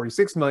up to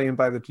 46 million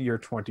by the year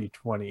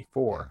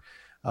 2024.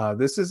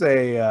 This is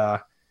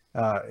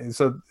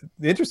so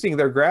interesting.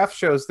 Their graph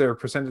shows their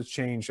percentage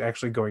change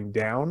actually going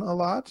down a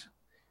lot.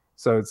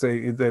 So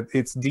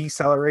it's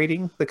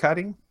decelerating the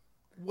cutting.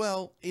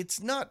 Well,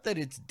 it's not that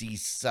it's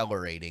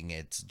decelerating.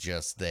 It's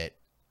just that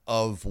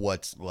of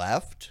what's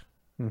left.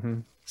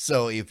 Mm-hmm.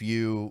 So if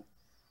you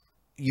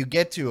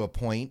get to a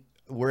point,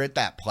 we're at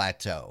that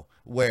plateau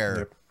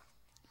where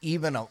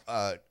even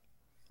a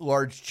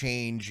large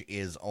change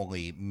is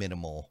only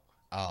minimal,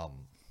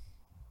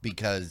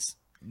 because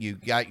you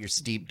got your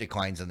steep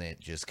declines and then it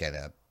just kind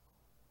of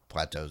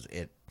plateaus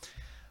it.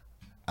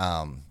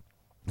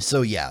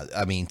 So yeah,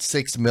 I mean,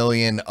 6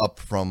 million up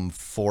from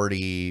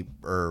 40,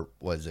 or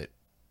was it?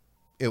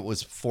 It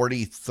was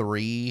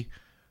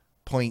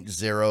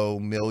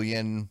 43.0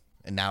 million,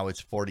 and now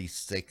it's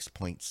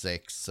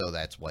 46.6. So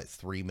that's what,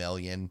 3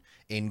 million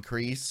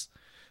increase.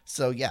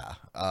 So yeah,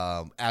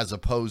 as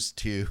opposed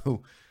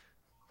to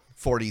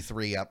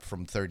 43 up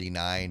from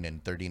 39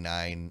 and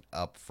 39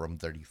 up from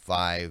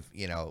 35,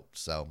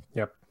 so.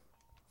 Yep.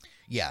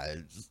 Yeah.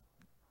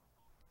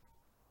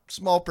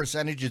 Small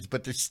percentages,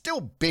 but they're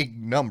still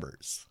big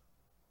numbers.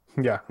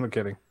 Yeah, no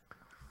kidding.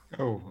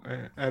 Oh,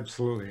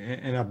 absolutely.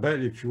 And I bet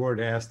if you were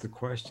to ask the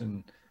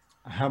question,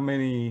 how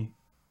many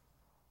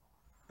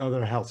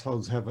other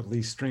households have at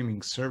least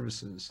streaming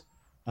services,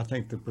 I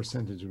think the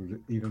percentage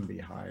would even be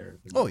higher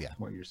than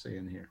what you're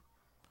saying here.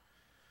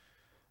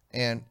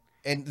 And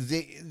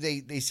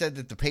they said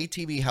that the pay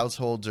TV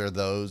households are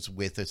those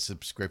with a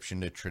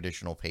subscription to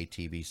traditional pay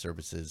TV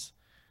services.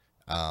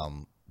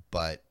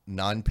 But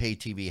non-pay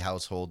TV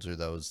households are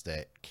those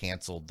that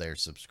canceled their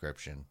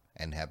subscription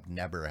and have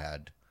never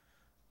had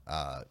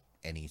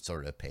any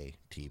sort of pay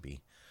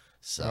TV.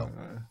 So,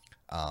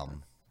 I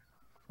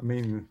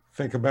mean,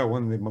 think about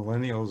when the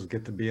millennials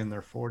get to be in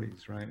their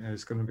 40s, right? And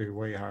it's going to be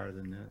way higher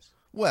than this.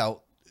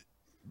 Well,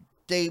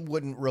 they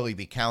wouldn't really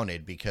be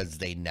counted because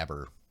they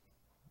never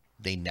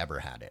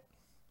had it.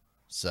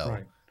 So,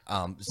 right.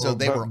 So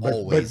they were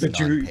always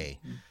non-pay.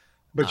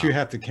 But you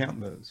have to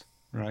count those,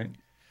 right?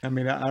 I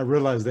mean, I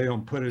realize they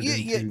don't put it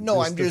into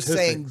no, I'm just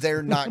saying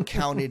they're not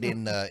counted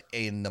in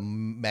the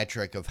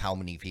metric of how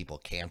many people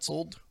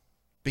canceled,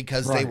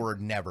 because they were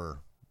never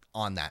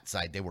on that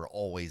side. They were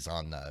always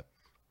on the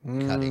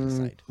cutting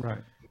side.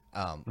 Right.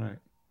 Right.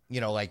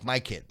 Like my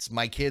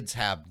kids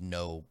have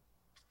no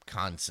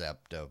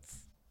concept of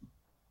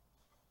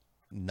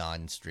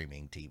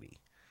non-streaming TV.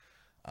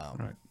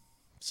 Right.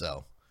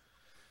 So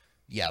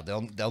yeah,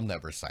 they'll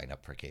never sign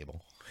up for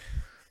cable.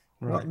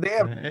 Right. Well, they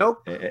have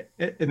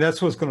and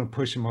that's what's going to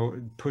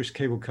push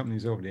cable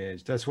companies over the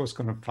edge. That's what's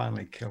going to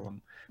finally kill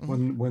them.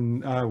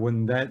 Mm-hmm.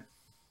 When that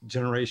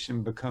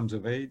generation becomes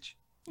of age,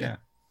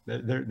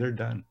 they're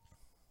done.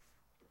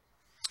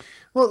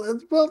 Well,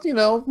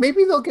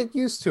 maybe they'll get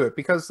used to it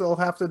because they'll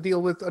have to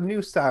deal with a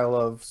new style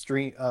of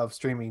streaming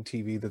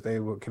TV that they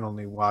can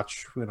only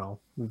watch,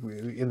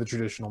 in the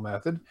traditional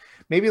method.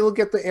 Maybe they'll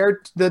get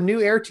the new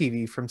Air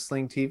TV from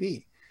Sling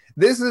TV.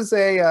 This is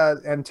a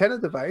antenna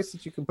device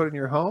that you can put in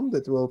your home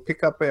that will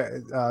pick up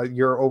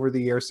your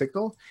over-the-air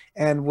signal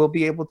and will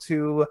be able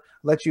to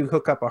let you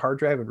hook up a hard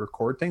drive and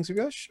record things if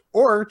you wish,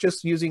 or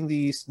just using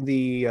the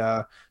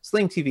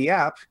Sling TV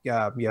app.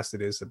 Yes,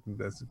 it is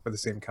for the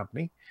same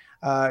company.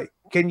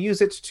 Can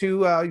use it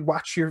to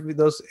watch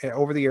those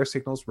over-the-air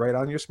signals right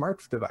on your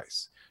smart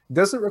device.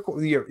 Doesn't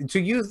record to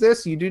use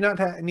this. You do not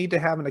need to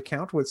have an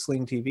account with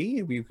Sling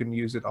TV. You can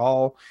use it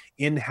all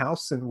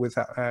in-house and with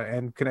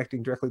and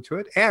connecting directly to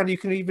it, and you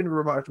can even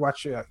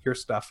watch your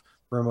stuff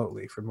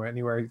remotely from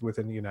anywhere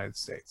within the United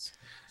States.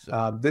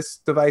 So, this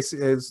device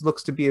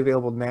looks to be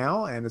available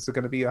now, and it's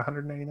going to be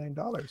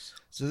 $199.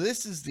 So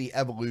this is the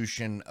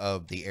evolution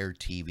of the Air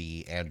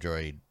TV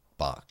Android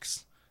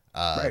box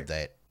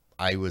that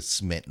I was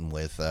smitten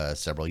with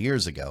several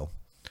years ago,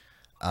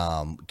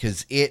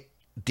 because it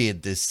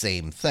did this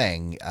same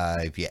thing.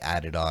 If you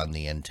added on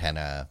the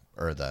antenna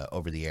or the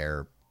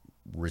over-the-air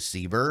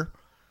receiver,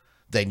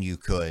 then you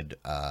could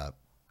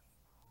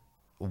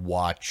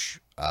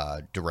watch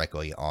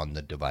directly on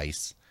the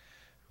device.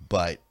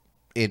 But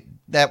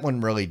that one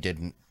really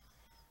didn't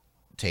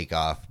take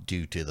off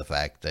due to the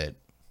fact that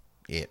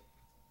it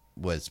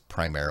was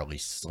primarily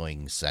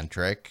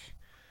Sling-centric.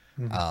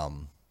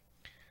 Mm-hmm.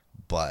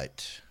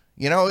 But,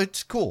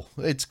 it's cool.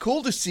 It's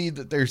cool to see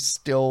that they're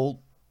still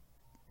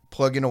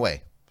plugging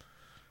away.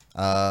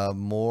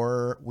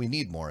 We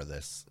need more of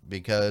this,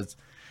 because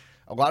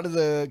a lot of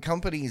the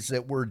companies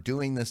that were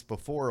doing this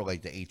before,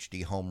 like the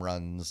HD home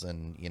runs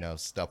and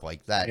stuff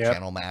like that,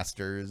 Channel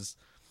Masters,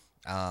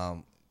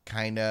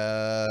 kind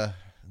of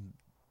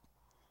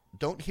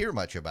don't hear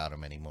much about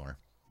them anymore.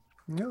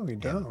 No, we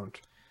don't.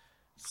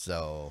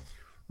 So,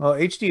 well,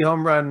 HD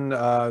Home Run,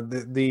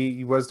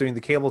 he was doing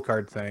the cable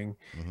card thing,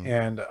 mm-hmm.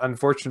 and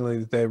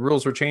unfortunately, the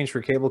rules were changed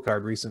for cable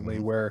card recently,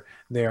 mm-hmm. where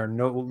they are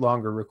no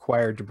longer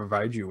required to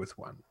provide you with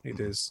one. It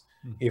mm-hmm. is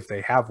if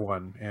they have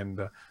one, and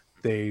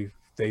the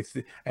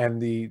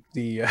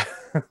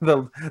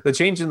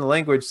change in the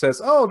language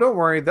says, "Oh, don't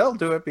worry, they'll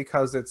do it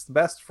because it's the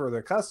best for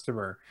the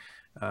customer."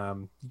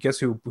 Guess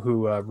who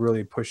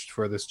really pushed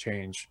for this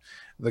change?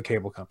 The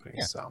cable companies.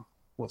 Yeah. So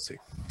we'll see.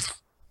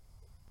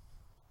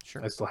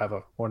 Sure. I still have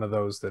one of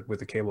those that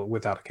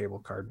without a cable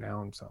card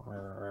now. And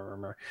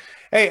so,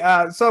 hey,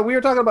 so we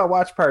were talking about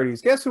watch parties.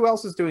 Guess who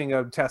else is doing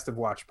a test of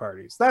watch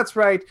parties? That's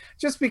right.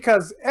 Just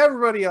because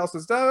everybody else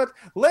has done it,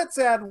 let's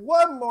add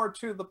one more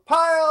to the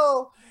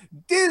pile.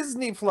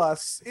 Disney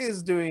Plus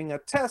is doing a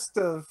test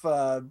of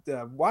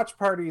watch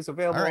parties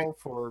available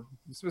for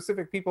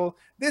specific people.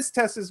 This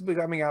test is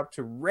coming out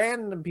to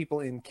random people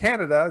in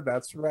Canada.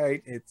 That's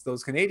right. It's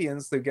those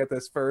Canadians that get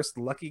this first.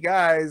 Lucky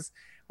guys.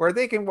 Where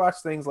they can watch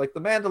things like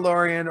The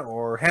Mandalorian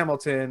or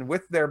Hamilton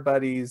with their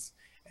buddies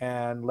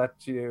and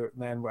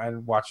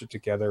and watch it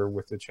together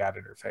with the chat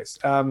interface.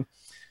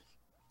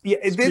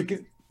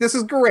 This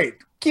is great.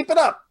 Keep it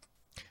up.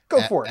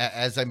 Go for it.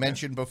 As I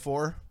mentioned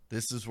before,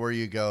 this is where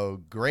you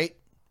go, great,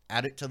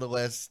 add it to the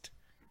list,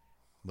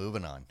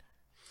 moving on.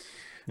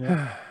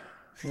 Yeah.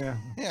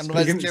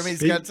 Unless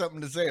Jimmy's got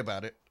something to say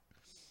about it.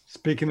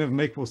 Speaking of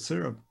maple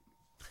syrup.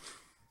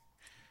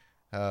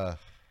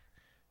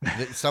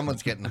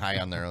 Someone's getting high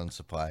on their own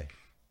supply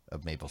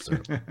of maple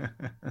syrup.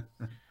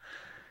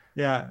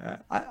 Yeah,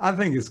 I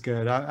think it's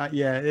good.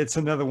 It's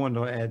another one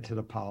to add to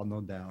the pile,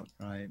 no doubt,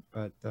 right?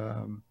 But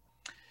I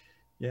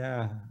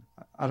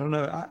don't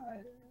know.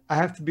 I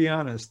have to be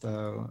honest,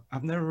 though.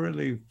 I've never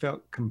really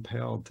felt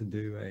compelled to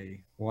do a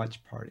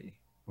watch party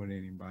with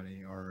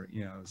anybody, or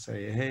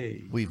say,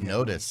 hey, we've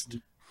noticed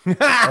over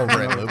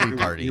at Movie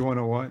Party. You want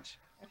to watch?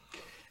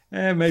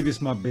 Maybe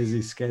it's my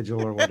busy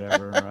schedule or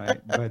whatever,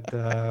 right? But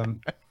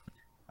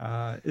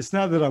it's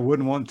not that I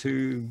wouldn't want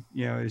to,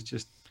 it's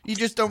just... You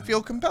just don't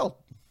feel compelled.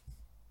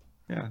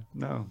 Yeah,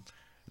 no.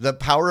 The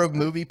power of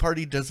Movie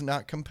Party does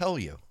not compel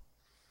you.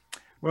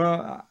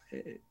 Well,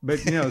 but,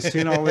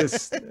 seeing all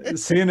this,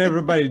 seeing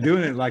everybody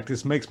doing it like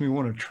this makes me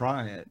want to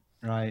try it,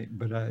 right?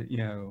 But,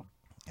 okay.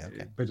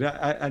 But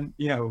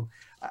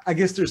I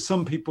guess there's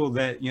some people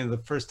that,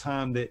 the first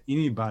time that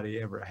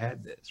anybody ever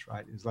had this,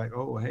 right, is like,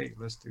 oh, hey,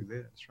 let's do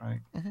this, right?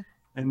 Mm-hmm.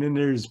 And then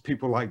there's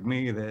people like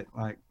me that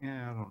I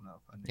don't know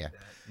if I need that.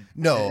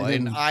 No,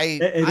 and I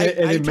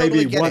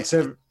totally get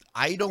it.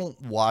 I don't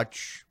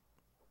watch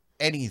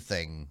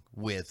anything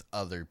with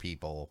other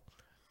people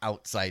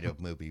outside of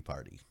Movie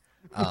Party.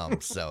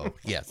 So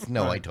yes,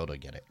 no, right. I totally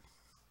get it.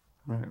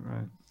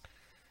 Right.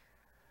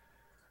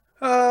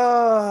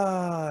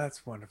 Oh,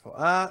 that's wonderful.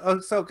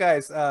 So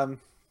guys,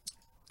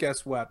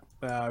 guess what?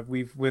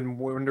 We've been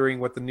wondering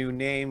what the new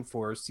name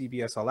for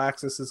CBS All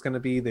Access is going to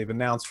be. They've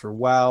announced for a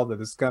while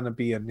that it's going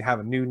to have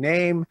a new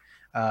name.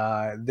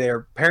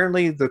 They're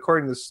apparently,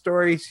 according to the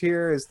stories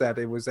here, is that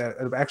it was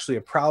actually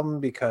a problem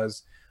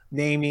because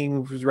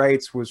naming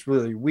rights was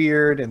really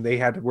weird, and they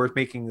were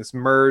making this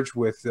merge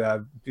with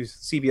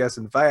CBS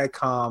and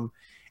Viacom,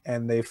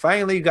 and they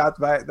finally got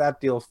that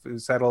deal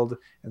settled,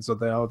 and so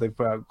they've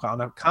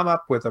come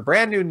up with a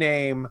brand new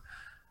name,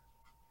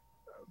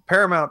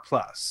 Paramount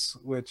Plus,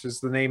 which is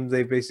the name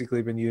they've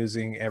basically been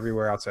using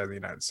everywhere outside the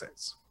United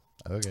States.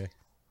 Okay.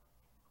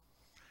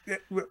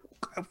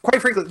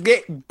 Quite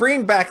frankly,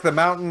 bring back the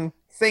mountain.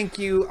 Thank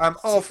you. I'm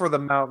all for the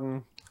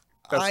mountain.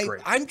 That's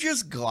great. I'm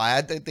just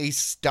glad that they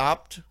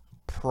stopped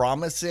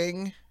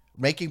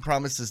making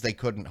promises they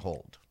couldn't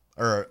hold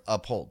or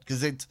uphold.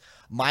 Because it's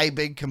my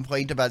big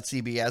complaint about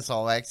CBS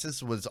All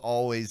Access was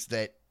always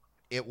that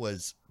it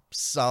was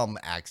some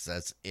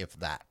access, if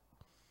that.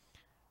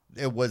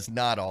 It was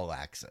not all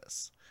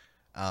access.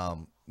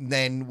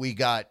 Then we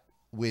got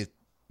with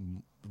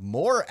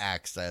more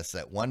access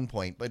at one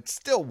point, but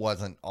still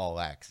wasn't all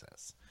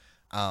access.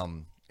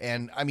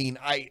 And I mean,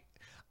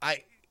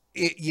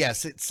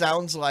 yes, it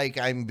sounds like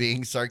I'm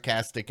being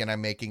sarcastic and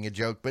I'm making a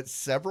joke, but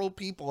several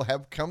people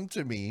have come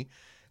to me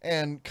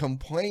and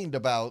complained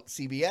about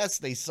CBS.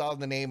 They saw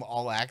the name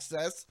All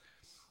Access.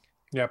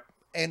 Yep.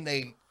 And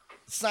they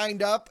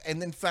signed up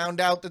and then found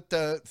out that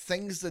the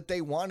things that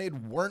they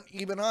wanted weren't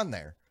even on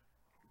there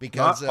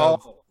because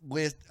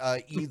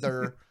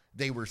either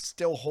they were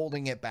still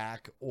holding it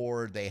back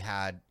or they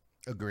had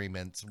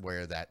agreements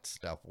where that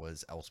stuff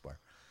was elsewhere.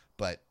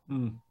 But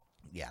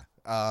yeah,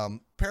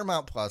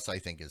 Paramount Plus, I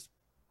think, is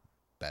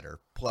better.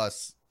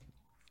 Plus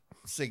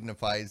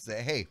signifies that,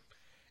 hey,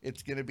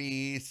 it's going to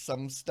be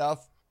some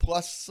stuff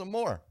plus some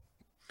more.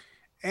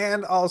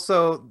 And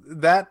also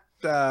that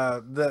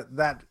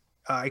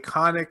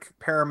iconic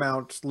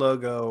Paramount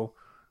logo,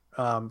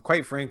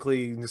 quite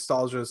frankly,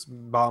 nostalgia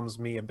bombs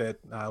me a bit.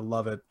 I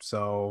love it.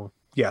 So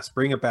yes,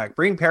 bring it back.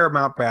 Bring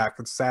Paramount back.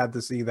 It's sad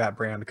to see that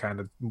brand kind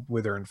of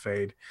wither and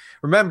fade.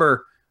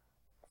 Remember,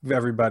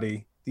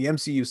 everybody, the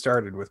MCU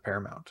started with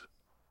Paramount.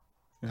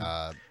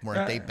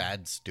 Weren't they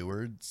bad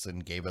stewards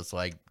and gave us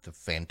like the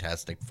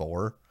Fantastic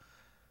Four?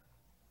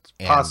 It's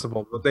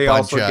possible, but they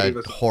also gave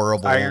us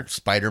horrible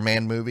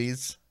Spider-Man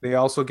movies. They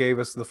also gave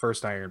us the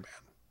first Iron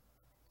Man,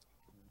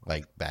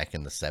 like back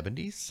in the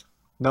 70s.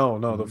 No,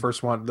 the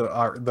first one, the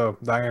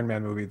Iron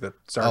Man movie that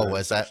started. Oh,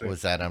 was that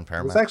on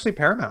Paramount? It was actually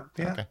Paramount.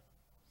 Yeah, okay.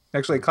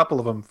 Actually, a couple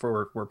of them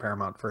were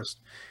Paramount first.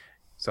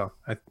 So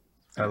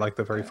I like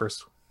the very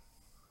first.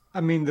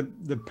 I mean,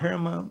 the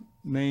Paramount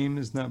name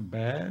is not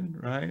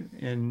bad, right?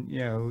 And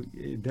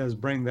it does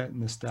bring that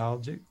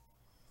nostalgic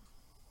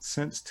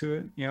sense to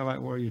it,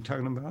 like what you're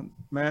talking about,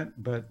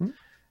 Matt. But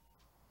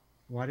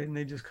why didn't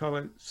they just call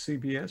it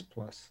CBS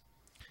Plus?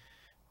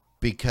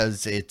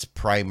 Because it's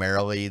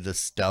primarily the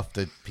stuff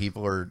that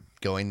people are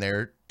going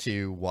there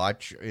to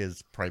watch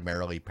is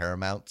primarily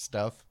Paramount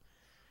stuff.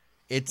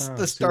 It's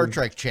the Star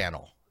Trek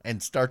channel,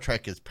 and Star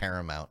Trek is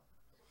Paramount.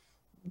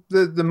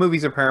 The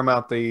movies are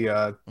Paramount.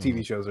 The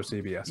TV shows are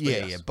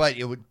CBS.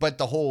 But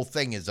the whole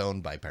thing is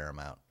owned by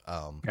Paramount.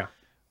 Yeah,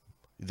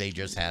 they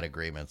just had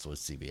agreements with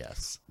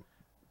CBS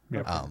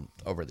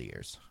over the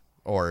years,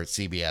 or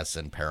CBS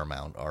and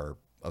Paramount are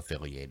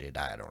affiliated.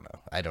 I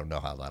don't know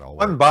how that all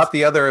works. One bought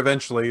the other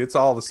eventually. It's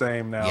all the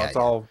same now.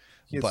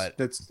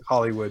 It's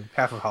Hollywood,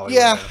 half of Hollywood.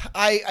 Yeah,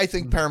 I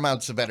think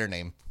Paramount's a better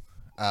name.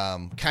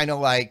 Kind of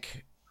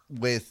like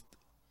with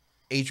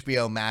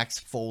HBO Max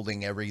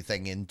folding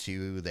everything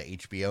into the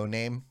HBO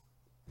name.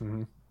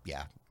 Mm-hmm.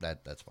 Yeah,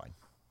 that's fine.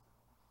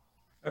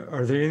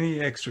 Are there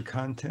any extra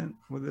content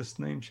with this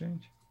name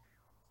change?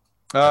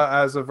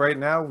 As of right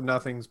now,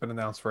 nothing's been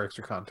announced for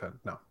extra content.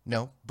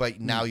 No, but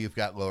now you've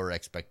got lower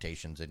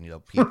expectations, and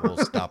people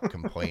stop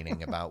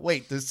complaining about.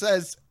 Wait, this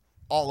says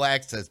all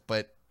access,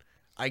 but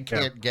I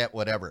can't get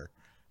whatever.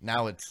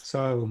 Now it's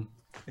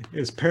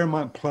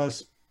Paramount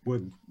Plus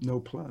with no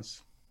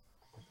plus.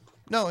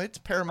 No, it's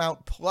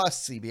Paramount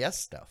Plus CBS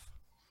stuff.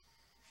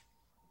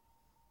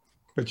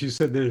 But you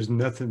said there's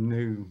nothing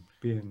new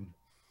being.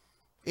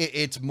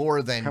 It's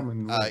more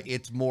than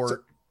it's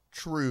more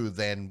true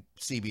than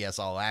CBS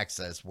All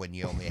Access when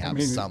you only have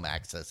some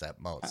access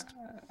at most.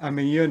 I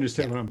mean, you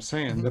understand what I'm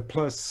saying. The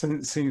plus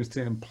seems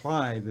to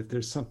imply that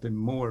there's something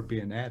more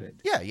being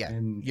added. Yeah,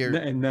 and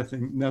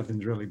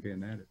nothing's really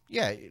being added.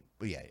 Yeah.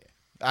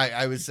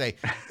 I would say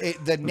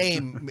the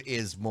name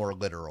is more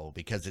literal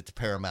because it's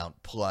Paramount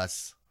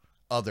Plus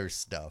other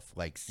stuff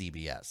like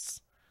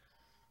CBS,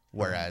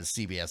 whereas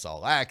CBS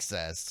All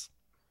Access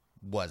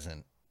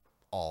wasn't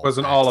all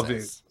of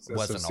it.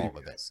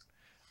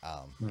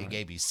 It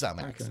gave you some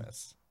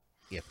access,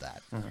 if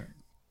that. All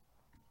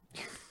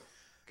right.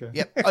 Okay.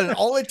 Yep. And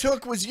all it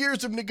took was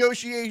years of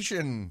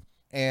negotiation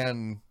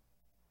and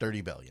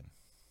 $30 billion.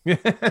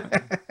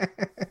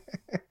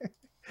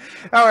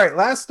 All right.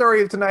 Last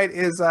story of tonight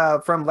is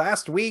from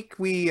last week.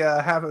 We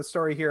have a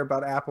story here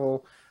about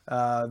Apple.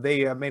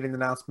 They made an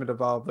announcement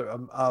about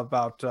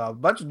a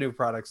bunch of new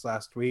products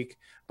last week,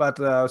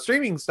 but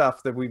streaming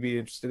stuff that we'd be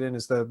interested in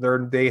is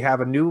they have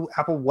a new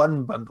Apple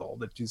One bundle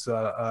that is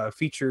a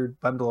featured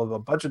bundle of a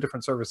bunch of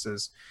different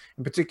services.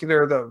 In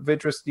particular, of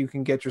interest, you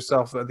can get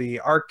yourself the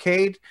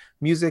arcade,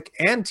 music,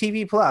 and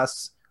TV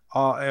Plus.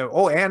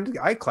 And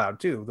iCloud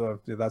too. Though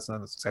that's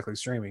not exactly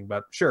streaming,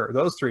 but sure,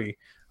 those three.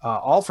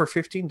 All for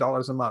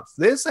 $15 a month.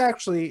 This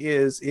actually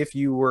is, if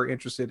you were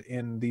interested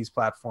in these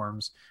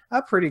platforms,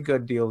 a pretty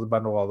good deal to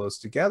bundle all those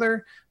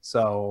together.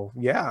 So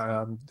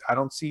yeah, I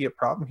don't see a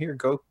problem here.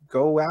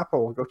 Go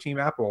Apple, go Team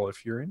Apple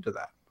if you're into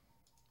that.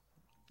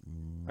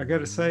 I got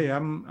to say,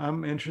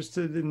 I'm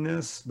interested in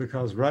this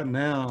because right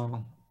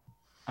now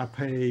I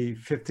pay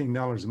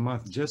 $15 a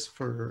month just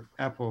for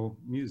Apple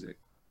Music,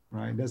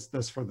 right?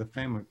 That's for the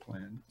family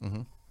plan.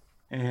 Mm-hmm.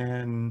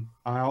 And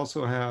I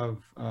also have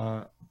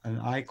an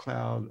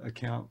iCloud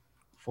account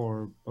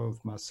for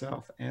both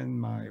myself and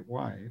my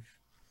wife.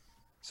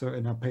 So,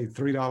 and I pay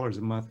 $3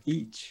 a month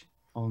each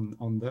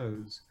on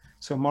those.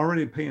 So I'm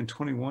already paying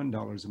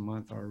 $21 a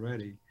month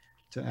already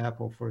to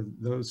Apple for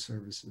those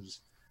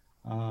services.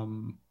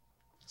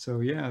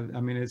 So yeah,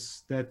 I mean,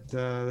 it's that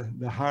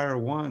the higher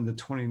one, the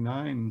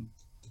 $29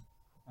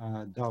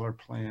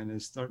 plan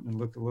is starting to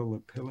look a little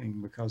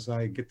appealing because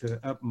I get to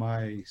up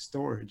my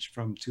storage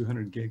from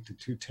 200 gig to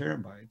 2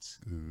 terabytes.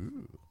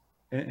 Ooh.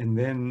 And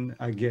then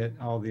I get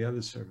all the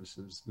other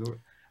services.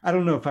 I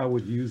don't know if I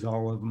would use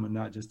all of them or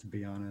not, just to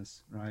be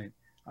honest, right?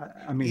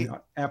 I mean,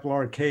 Apple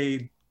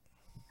Arcade,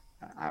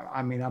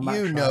 I mean, I might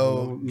You try know, a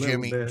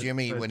little bit,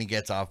 Jimmy, but when he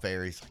gets off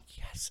air, he's like,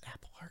 yes,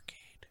 Apple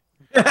Arcade.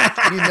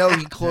 You know,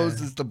 he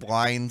closes the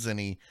blinds and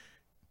he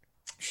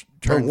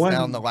turns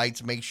down the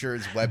lights, make sure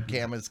his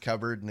webcam is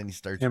covered, and then he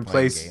starts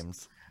playing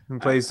games. And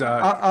plays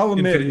I'll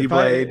admit, Infinity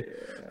Blade.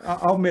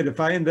 I'll admit, if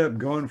I end up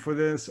going for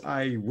this,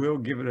 I will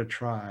give it a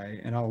try,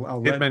 and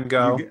I'll Hitman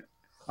Go.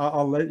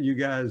 I'll let you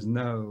guys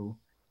know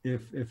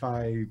if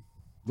I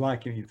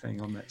like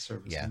anything on that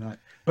service or not.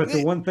 But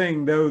the one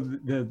thing though,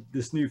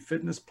 this new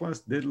Fitness Plus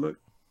did look.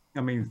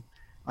 I mean,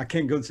 I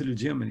can't go to the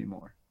gym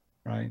anymore,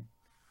 right?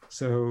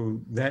 So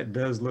that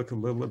does look a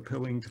little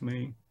appealing to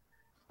me.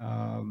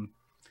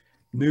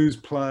 News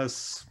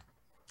Plus,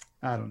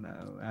 I don't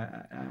know.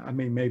 I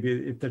mean, maybe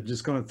if they're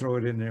just going to throw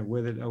it in there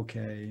with it,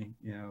 okay,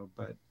 you know.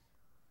 But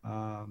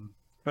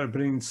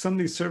in some of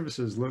these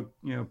services look,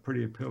 you know,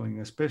 pretty appealing,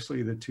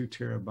 especially the 2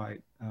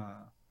 terabyte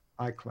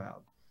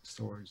iCloud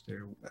storage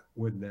there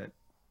with that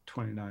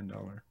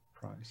 $29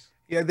 price.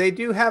 Yeah, they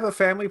do have a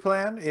family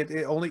plan.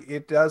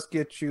 It does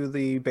get you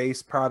the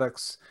base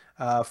products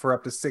for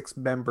up to 6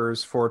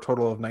 members for a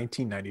total of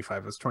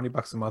 $19.95. It's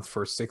 $20 a month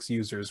for 6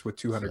 users with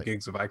 200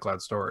 gigs of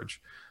iCloud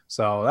storage.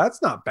 So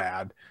that's not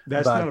bad.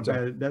 That's not a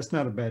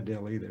bad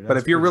deal either. But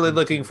if you're really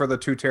looking for the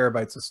 2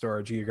 terabytes of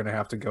storage, you're going to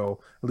have to go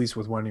at least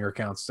with one of your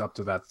accounts up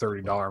to that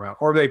 $30 amount,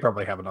 or they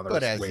probably have another.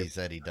 But as he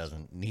said, he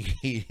doesn't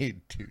need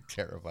 2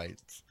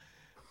 terabytes.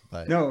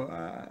 But no,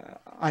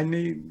 I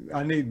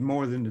need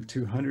more than the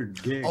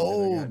 200 gig.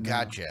 Oh,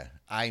 gotcha.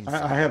 I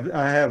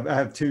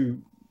have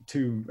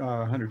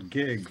 200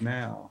 gig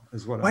now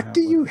is what I have. What do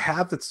you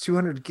have that's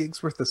 200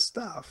 gigs worth of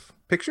stuff?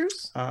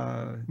 Pictures?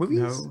 Movies?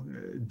 No,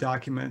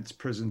 documents,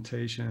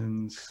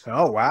 presentations.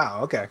 Oh, wow.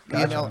 Okay.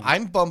 Gotcha. You know,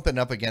 I'm bumping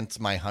up against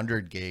my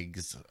 100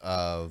 gigs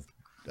of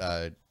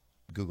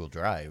Google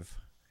Drive.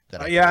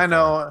 I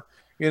know.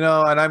 You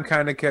know, and I'm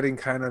kind of getting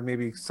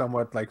maybe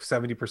somewhat like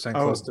 70%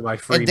 close to my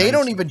free. And they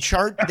don't even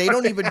charge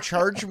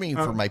me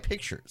for my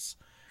pictures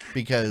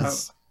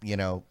because you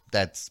know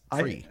that's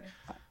free.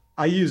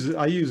 I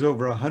use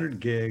over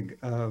 100 gig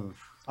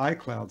of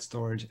iCloud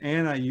storage,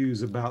 and I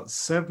use about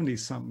 70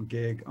 something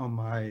gig on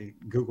my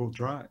Google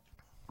Drive.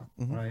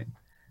 Mm-hmm. Right.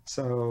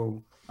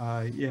 So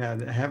yeah,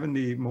 having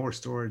the more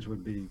storage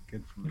would be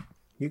good for me.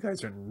 You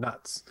guys are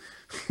nuts.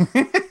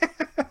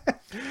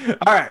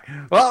 All right.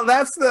 Well,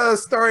 that's the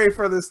story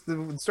for this.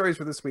 The stories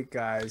for this week,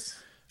 guys.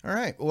 All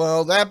right.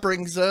 Well, that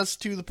brings us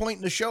to the point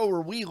in the show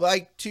where we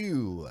like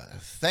to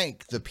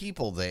thank the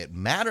people that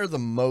matter the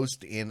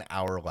most in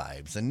our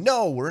lives. And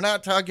no, we're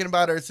not talking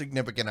about our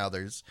significant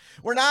others.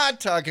 We're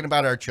not talking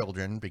about our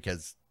children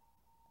because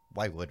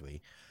why would we?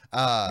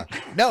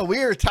 No, we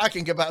are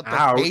talking about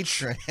the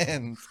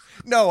patrons.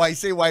 No, I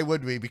say why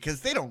would we?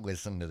 Because they don't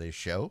listen to this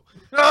show.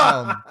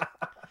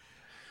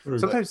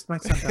 Sometimes my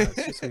son does,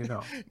 just so you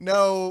know.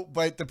 No,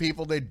 but the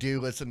people that do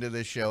listen to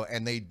this show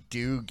and they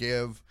do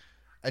give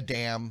a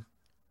damn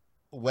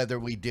whether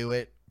we do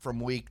it from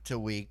week to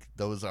week,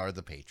 those are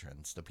the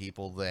patrons, the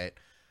people that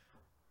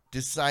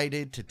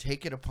decided to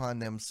take it upon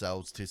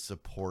themselves to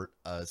support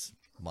us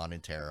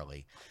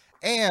monetarily.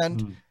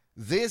 And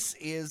this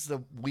is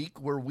the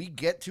week where we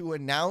get to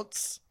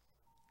announce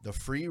the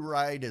free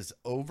ride is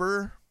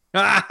over.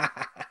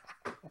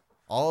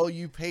 All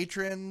you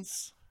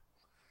patrons,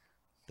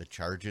 the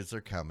charges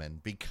are coming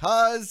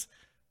because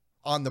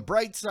on the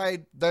bright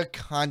side, the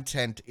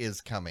content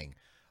is coming.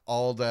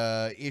 All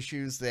the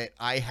issues that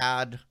I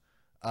had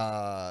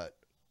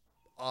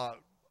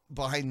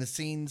behind the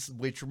scenes,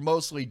 which are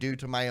mostly due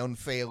to my own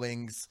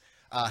failings,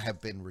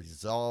 have been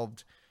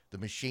resolved. The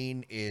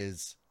machine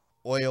is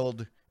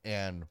oiled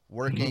and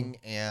working,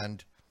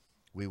 and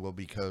we will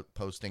be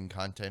posting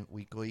content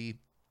weekly.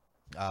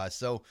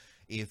 So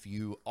if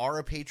you are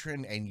a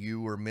patron and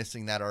you were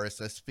missing that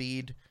RSS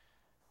feed,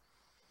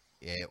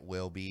 it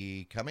will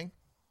be coming.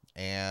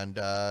 And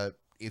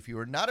if you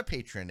are not a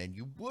patron and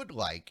you would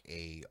like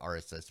a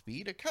RSS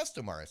feed, a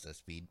custom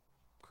RSS feed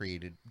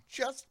created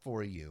just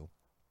for you,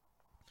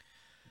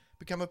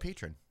 become a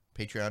patron.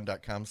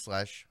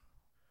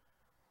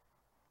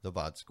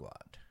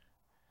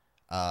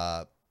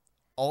 Patreon.com/TheVodSquad.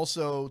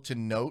 Also to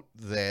note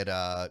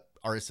that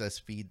RSS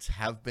feeds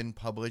have been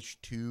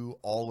published to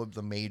all of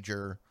the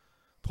major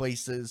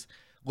places.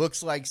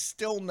 Looks like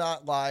still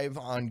not live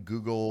on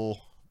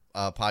Google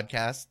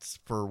podcasts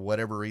for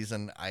whatever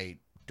reason. I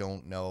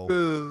don't know.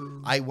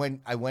 Boo. I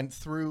went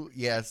through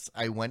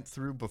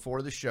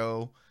before the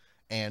show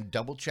and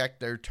double checked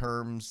their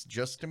terms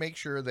just to make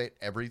sure that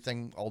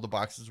all the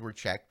boxes were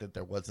checked, that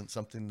there wasn't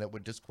something that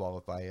would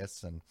disqualify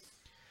us, and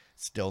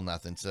still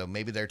nothing. So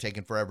maybe they're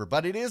taking forever,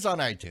 but it is on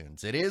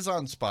iTunes. It is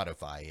on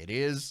Spotify. It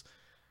is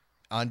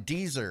on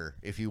Deezer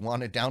if you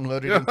want to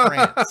download it in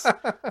France.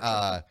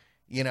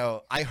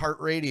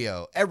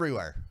 iHeartRadio,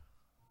 everywhere.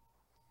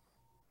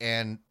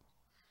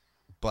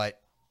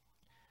 But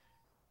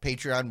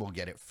Patreon will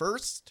get it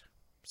first.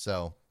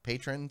 So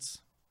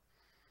patrons,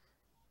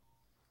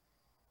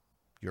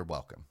 you're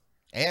welcome.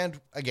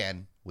 And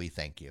again, we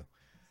thank you.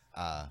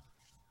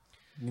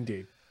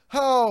 Indeed.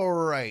 All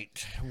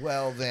right.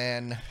 Well,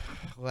 then,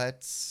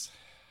 let's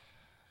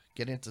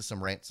get into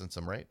some rants and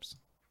some rapes.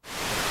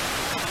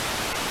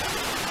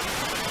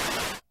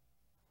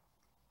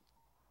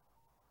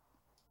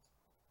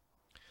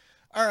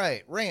 All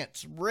right.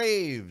 Rants,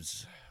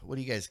 raves. What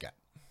do you guys got?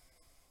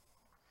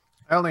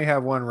 I only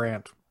have one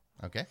rant.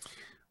 Okay.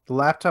 The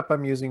laptop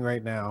I'm using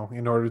right now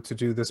in order to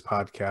do this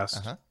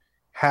podcast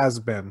has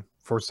been,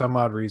 for some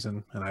odd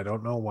reason, and I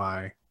don't know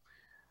why,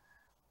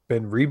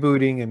 been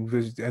rebooting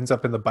and ends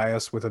up in the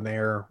BIOS with an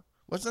error.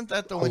 Wasn't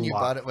that the one you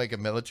bought at like a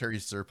military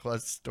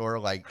surplus store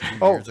like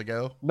 2 years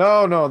ago?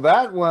 No,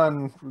 that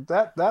one,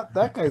 that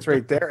guy's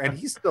right there, and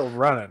he's still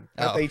running.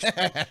 That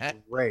HP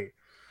is great.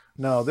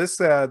 No, this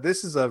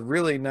is a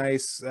really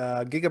nice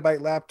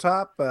gigabyte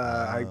laptop.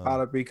 I bought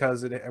it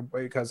because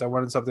I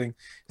wanted something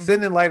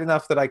thin and light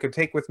enough that I could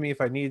take with me if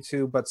I needed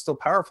to, but still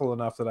powerful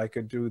enough that I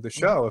could do the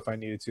show if I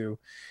needed to.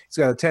 It's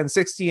got a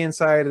 1060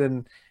 inside,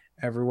 and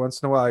every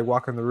once in a while I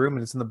walk in the room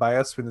and it's in the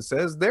BIOS and it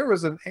says there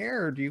was an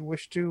error. Do you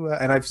wish to?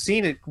 And I've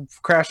seen it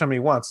crash on me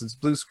once. It's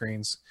blue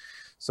screens.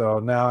 So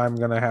now I'm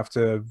going to have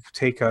to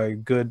take a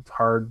good,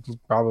 hard,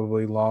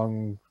 probably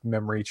long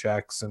memory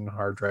checks and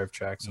hard drive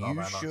checks. And all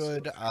that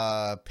should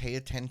pay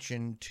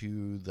attention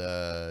to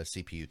the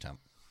CPU temp.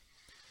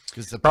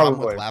 Because the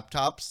problem with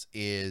laptops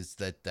is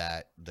that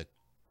the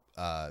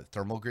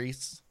thermal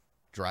grease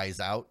dries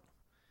out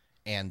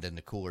and then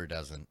the cooler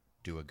doesn't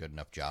do a good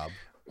enough job.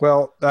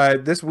 Well,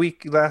 last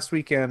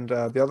weekend,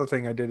 the other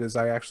thing I did is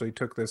I actually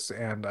took this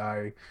and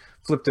I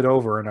flipped it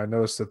over, and I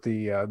noticed that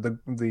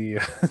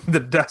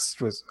the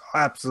dust was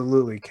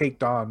absolutely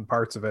caked on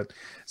parts of it.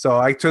 So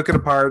I took it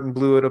apart and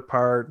blew it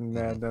apart, and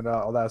then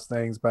all those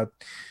things. But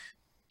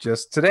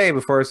just today,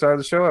 before I started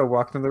the show, I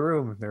walked in the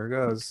room, and there it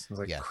goes. I was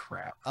like,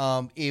 crap.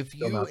 If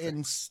you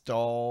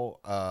install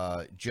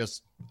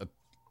just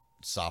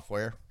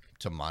software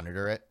to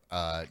monitor it,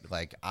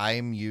 like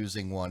I'm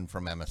using one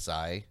from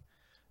MSI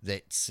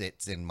that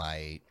sits in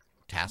my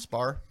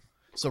taskbar.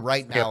 So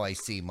right now I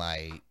see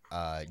my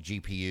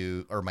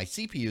GPU or my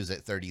CPU's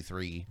at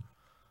 33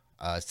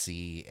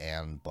 C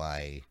and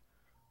my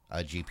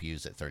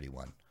GPU's at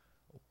 31.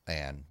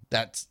 And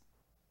that's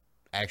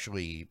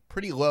actually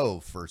pretty low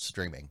for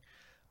streaming.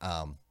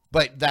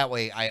 But that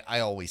way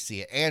I always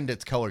see it, and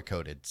it's color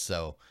coded.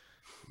 So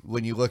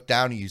when you look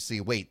down and you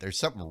see, wait, there's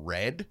something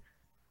red,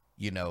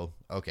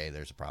 okay,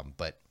 there's a problem.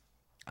 But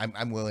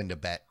I'm willing to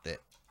bet that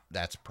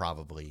that's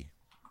probably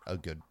a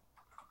good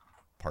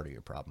part of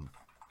your problem.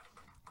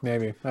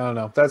 Maybe. I don't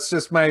know. That's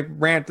just my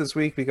rant this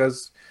week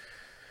because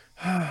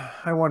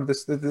I wanted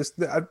this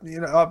I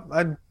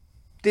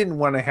didn't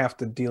want to have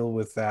to deal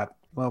with that.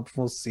 Well,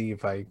 we'll see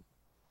if I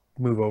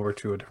move over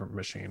to a different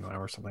machine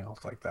or something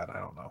else like that. I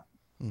don't know.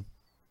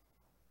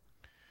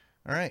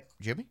 All right,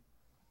 Jimmy?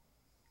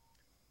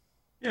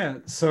 Yeah,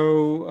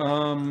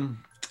 so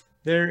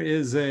there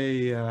is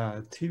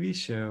a TV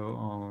show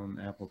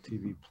on Apple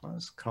TV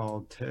Plus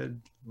called Ted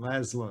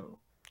Lasso.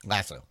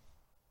 Lasso.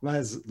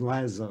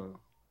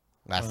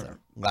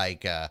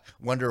 Like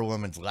Wonder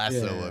Woman's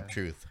lasso of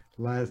truth.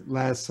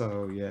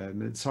 Lasso, yeah.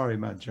 Sorry,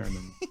 my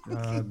German.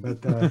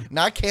 But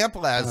not Camp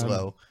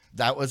Laszlo.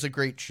 That was a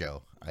great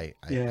show. I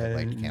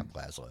liked Camp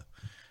Laszlo.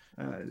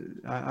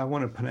 I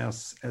want to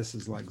pronounce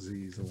S's like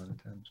Z's a lot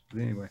of times.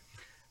 But anyway.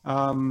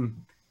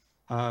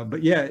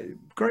 But yeah,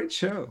 great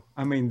show.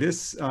 I mean,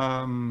 this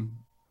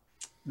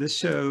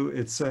show,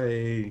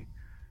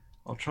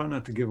 I'll try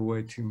not to give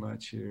away too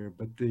much here,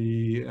 but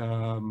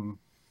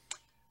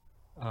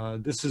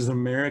this is an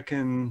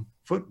American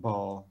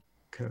football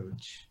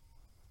coach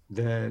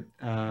that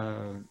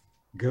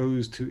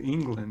goes to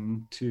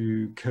England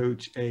to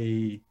coach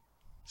a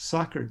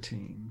soccer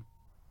team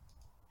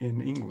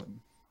in England,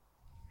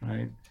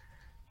 right?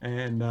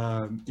 And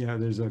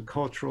there's a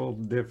cultural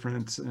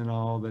difference and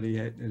all that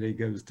he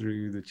goes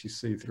through that you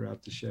see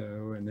throughout the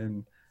show, and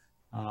then,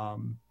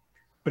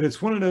 but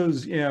it's one of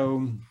those,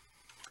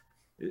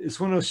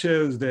 it's one of those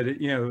shows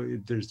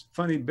that there's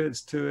funny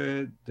bits to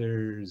it,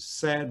 there's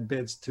sad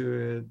bits to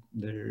it,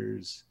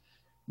 there's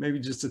maybe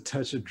just a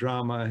touch of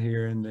drama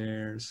here and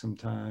there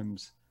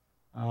sometimes,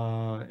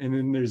 And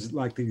then there's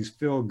like these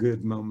feel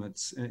good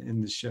moments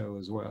in the show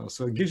as well.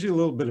 So it gives you a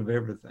little bit of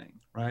everything,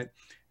 right?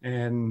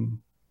 And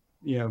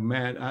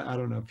Matt, I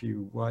don't know if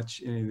you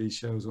watch any of these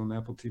shows on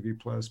Apple TV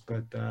Plus,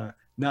 but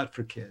not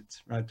for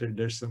kids, right?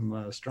 There's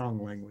some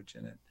strong language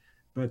in it,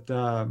 but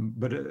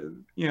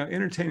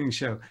entertaining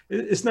show.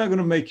 It's not going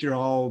to make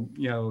your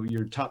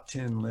top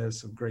 10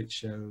 lists of great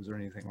shows or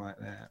anything like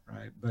that,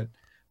 right? But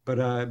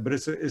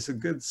it's a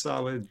good,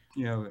 solid,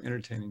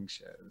 entertaining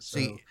show. So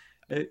See,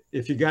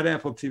 if you got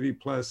Apple TV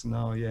Plus,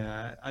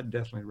 I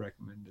definitely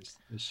recommend this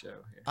show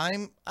here.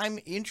 I'm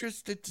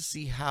interested to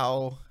see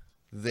how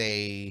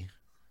they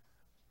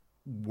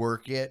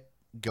work it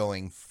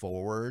going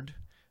forward,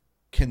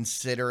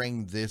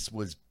 considering this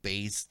was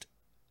based,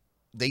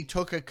 they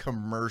took a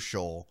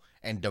commercial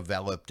and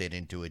developed it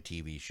into a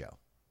TV show.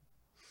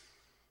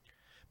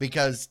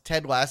 Because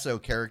Ted Lasso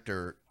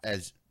character,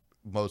 as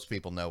most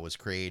people know, was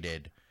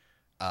created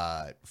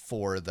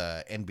for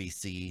the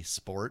NBC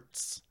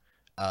Sports,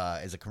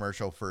 as a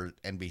commercial for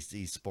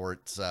NBC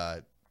Sports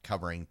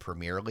covering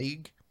Premier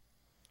League.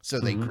 So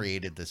they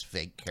created this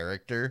fake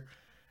character,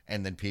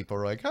 and then people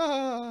were like,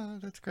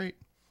 that's great.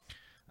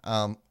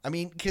 I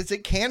mean, because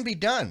it can be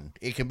done.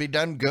 It can be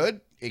done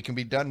good. It can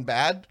be done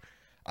bad.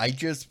 I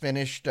just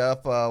finished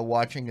up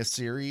watching a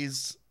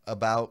series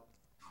about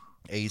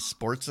a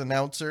sports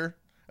announcer.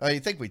 I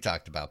think we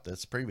talked about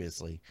this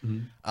previously.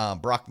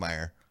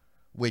 Brockmeyer,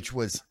 which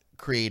was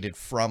created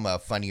from a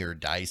Funny or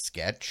Die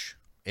sketch.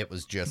 It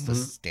was just a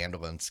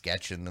standalone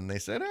sketch, and then they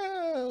said,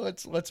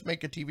 let's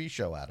make a TV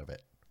show out of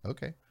it.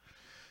 Okay.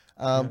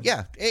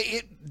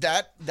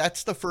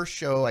 That's the first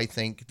show I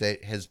think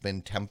that has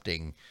been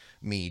tempting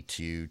me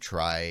to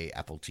try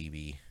Apple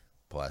TV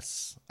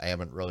Plus. I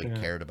haven't really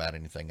cared about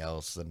anything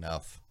else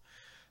enough.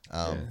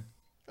 And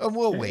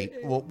we'll wait.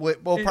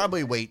 We'll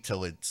probably wait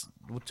till it's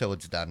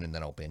done, and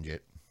then I'll binge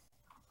it.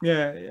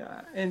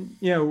 Yeah, and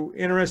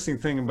interesting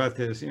thing about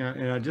this,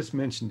 and I just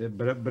mentioned it,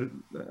 but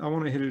I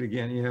want to hit it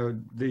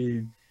again.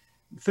 The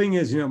thing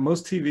is,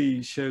 most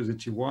TV shows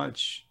that you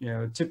watch,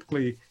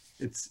 typically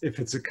if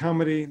it's a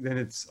comedy, then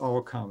it's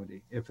all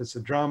comedy. If it's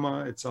a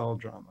drama, it's all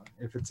drama.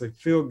 If it's a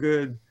feel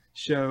good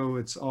show,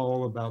 it's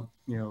all about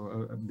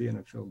being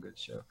a feel good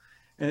show,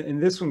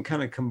 and this one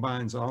kind of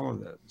combines all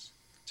of those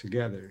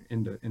together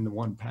into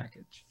one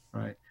package,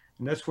 right?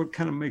 And that's what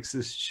kind of makes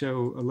this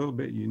show a little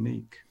bit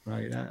unique,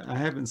 right? I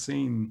haven't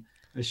seen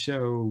a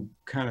show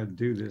kind of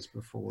do this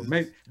before.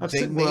 They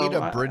made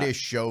a British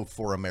show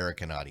for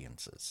American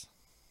audiences,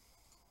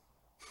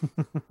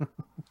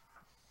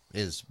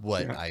 is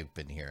what I've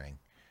been hearing.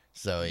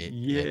 So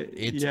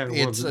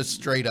it's a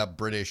straight up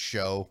British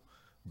show,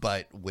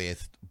 but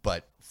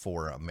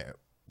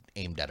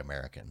aimed at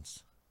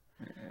Americans.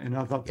 And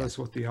I thought that's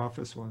what The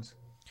Office was.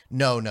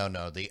 No.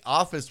 The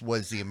Office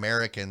was the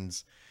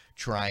Americans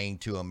trying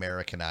to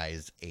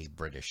Americanize a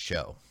British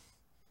show.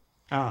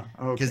 Okay.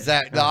 Because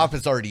The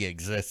Office already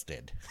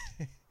existed.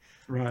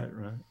 Right.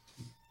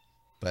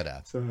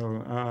 But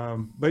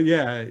So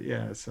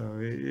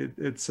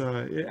it's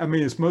I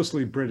mean, it's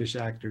mostly British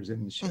actors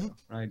in the show,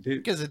 right?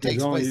 Because it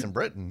takes place in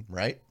Britain,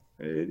 right?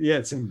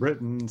 It's in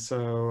Britain.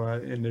 So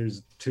and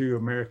there's two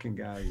American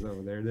guys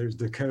over there. There's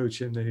the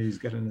coach, and then he's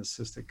got an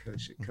assistant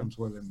coach that comes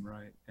with him,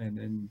 right? And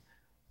then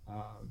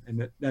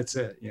that's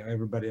it.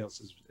 Everybody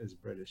else is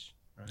British,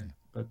 right?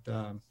 But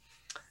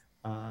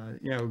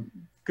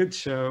good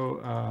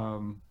show.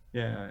 I'm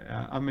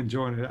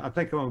enjoying it. I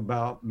think I'm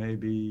about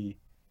maybe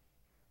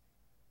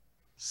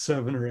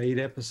 7 or 8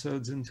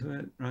 episodes into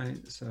it, right?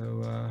 So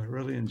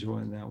really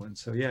enjoying that one.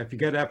 So if you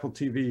got Apple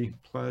TV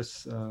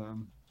Plus,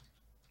 I'm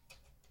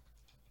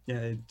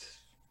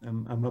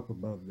up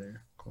above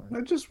there. I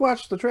just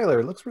watched the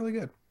trailer. It looks really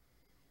good.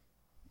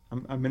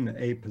 I'm in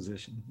the A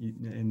position,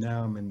 and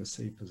now I'm in the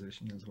C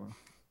position as well.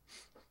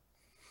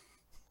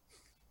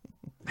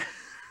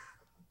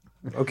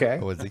 Okay.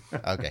 Was he?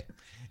 Okay.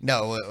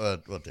 No,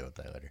 we'll deal with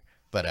that later.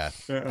 But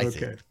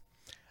okay.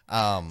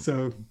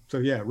 So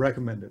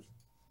recommend it.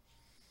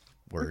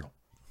 Word.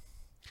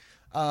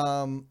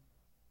 All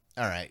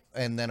right,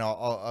 and then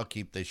I'll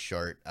keep this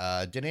short.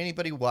 Did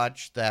anybody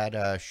watch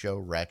that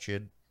show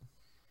Ratched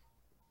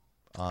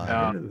on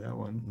I heard of that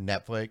one.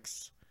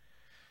 Netflix?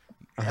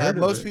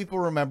 Most people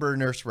remember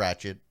Nurse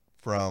Ratched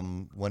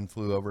from One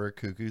Flew Over a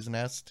Cuckoo's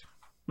Nest.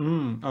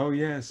 Oh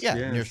yes. Yeah,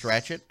 yes. Nurse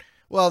Ratched.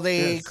 Well,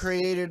 they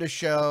created a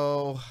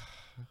show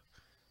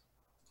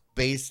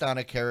based on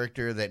a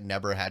character that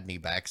never had any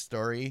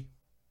backstory.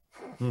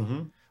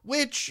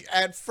 Which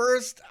at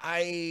first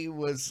I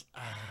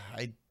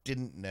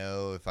didn't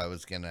know if I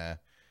was going to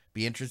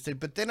be interested.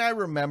 But then I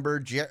remember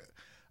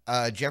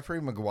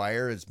Jeffrey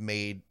Maguire has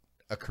made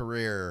a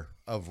career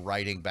of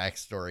writing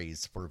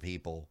backstories for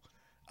people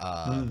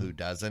who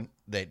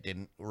that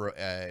didn't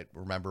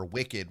remember.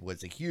 Wicked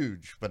was a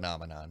huge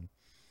phenomenon.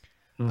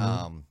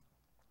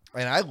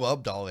 And I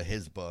loved all of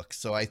his books.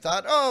 So I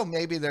thought,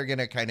 maybe they're going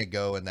to kind of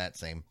go in that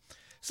same.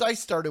 So I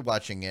started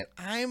watching it.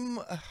 I'm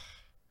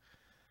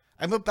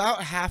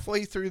about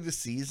halfway through the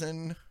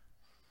season,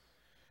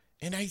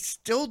 and I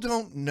still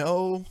don't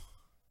know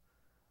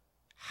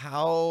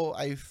how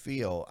I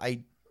feel.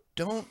 I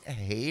don't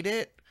hate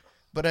it,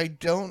 but I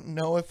don't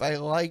know if I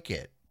like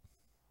it.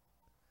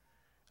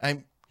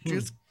 I'm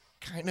just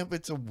kind of,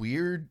 it's a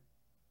weird,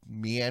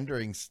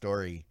 meandering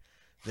story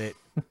that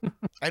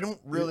I don't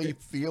really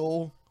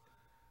feel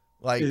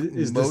like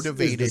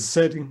motivated. Is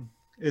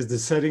the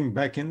setting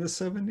back in the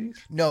 70s?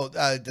 No,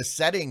 the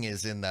setting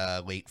is in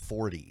the late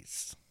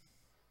 40s,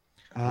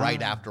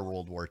 right after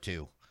World War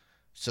II.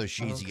 So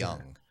she's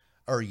young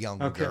or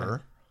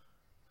younger.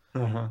 Okay.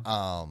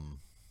 Uh-huh.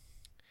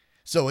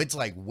 So it's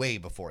like way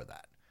before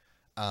that.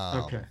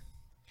 Okay.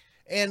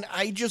 And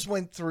I just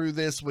went through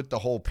this with the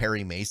whole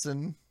Perry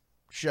Mason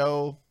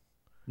show,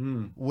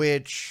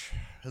 which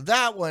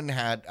that one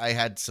I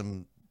had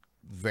some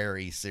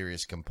very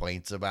serious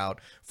complaints about.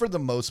 For the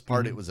most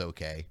part, it was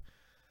okay.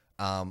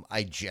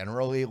 I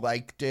generally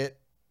liked it,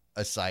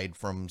 aside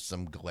from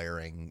some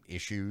glaring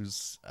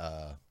issues.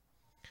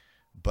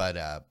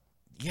 But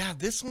yeah,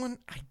 this one,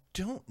 I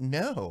don't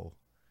know.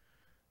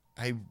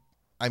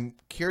 I'm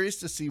curious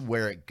to see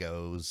where it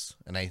goes,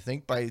 and I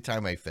think by the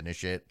time I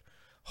finish it,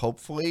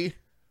 hopefully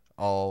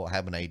I'll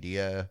have an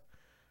idea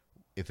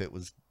if it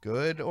was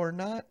good or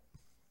not.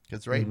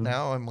 Because right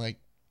now I'm like,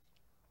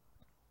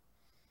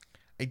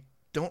 I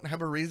don't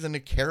have a reason to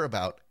care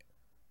about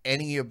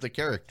any of the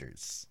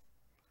characters.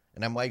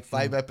 And I'm like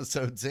 5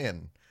 episodes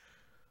in.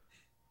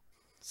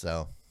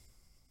 So.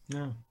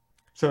 Yeah.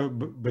 So,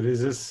 but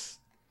is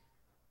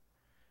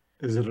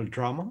it a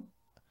drama?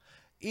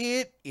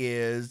 It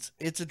is.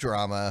 It's a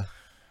drama.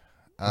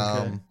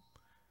 Okay.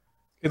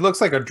 It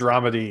looks like a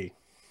dramedy.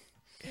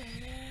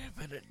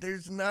 But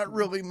there's not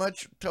really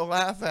much to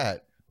laugh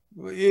at.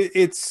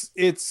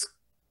 It's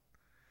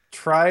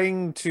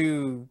trying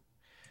to.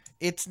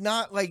 It's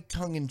not like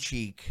tongue in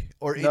cheek,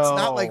 or it's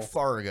not like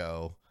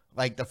Fargo.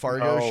 Like the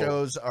Fargo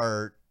shows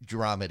are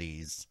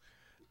dramedies.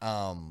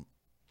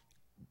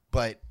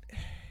 But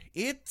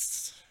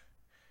it's,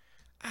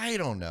 I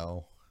don't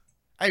know.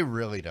 I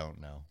really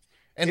don't know.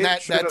 And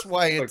that's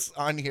why it's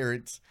on here.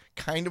 It's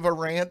kind of a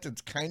rant.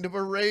 It's kind of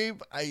a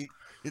rave.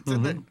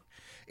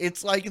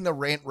 It's like in the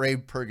rant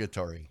rave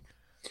purgatory.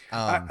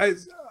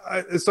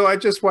 So I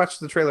just watched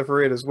the trailer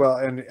for it as well,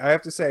 and I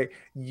have to say,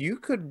 you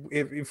could,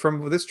 if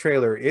from this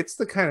trailer, it's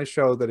the kind of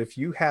show that if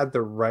you had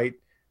the right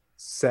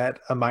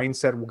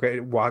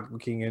mindset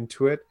walking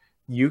into it,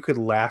 you could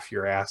laugh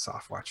your ass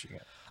off watching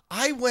it.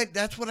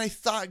 That's what I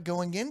thought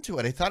going into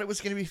it. I thought it was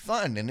going to be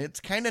fun, and it's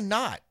kind of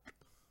not.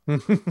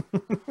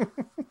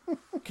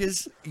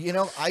 Because,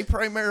 I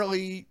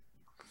primarily,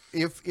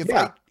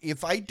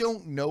 if I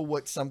don't know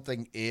what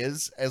something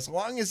is, as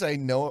long as I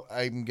know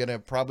I'm going to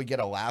probably get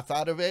a laugh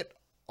out of it,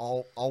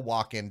 I'll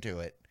walk into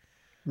it.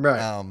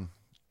 Right.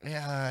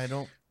 Yeah, I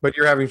don't. But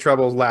you're having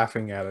trouble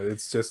laughing at it.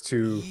 It's just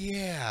too.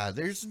 Yeah,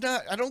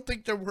 I don't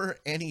think there were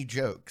any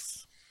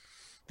jokes.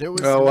 There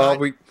was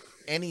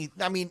any.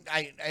 I mean,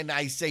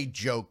 I say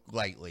joke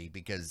lightly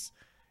because.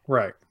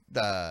 Right.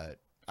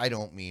 I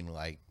don't mean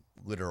like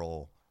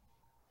literal,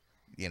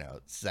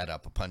 set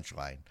up a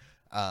punchline.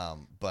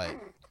 But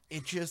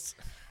it just.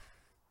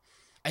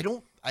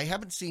 I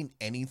haven't seen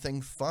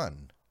anything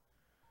fun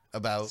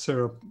about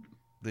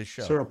this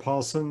show. Sarah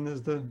Paulson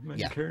is the main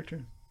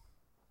character.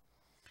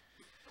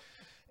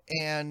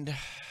 And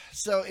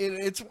so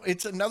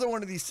it's another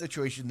one of these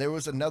situations. There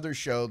was another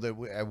show that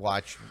I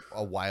watched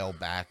a while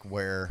back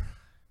where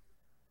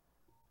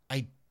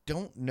I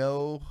don't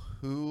know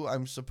who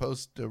I'm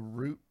supposed to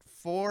root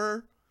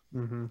for.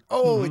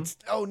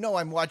 No,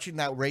 I'm watching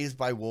that Raised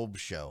by Wolves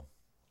show.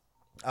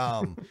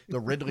 The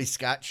Ridley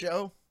Scott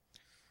show.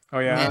 Oh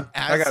yeah.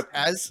 And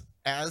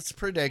as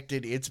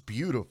predicted, it's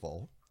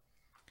beautiful.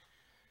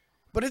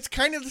 But it's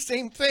kind of the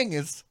same thing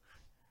as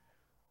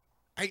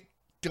I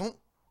don't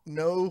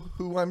know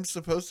who I'm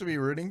supposed to be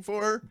rooting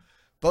for.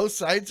 Both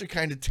sides are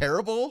kind of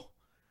terrible.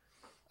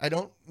 I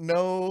don't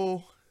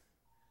know.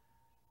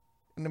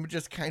 And I'm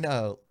just kind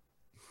of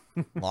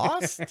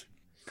lost.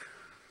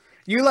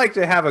 You like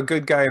to have a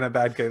good guy and a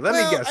bad guy. Let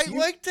me guess. I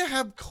like to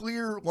have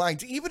clear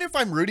lines, even if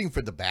I'm rooting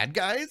for the bad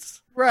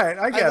guys. Right,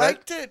 I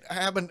like to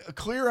have a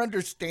clear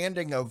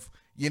understanding of,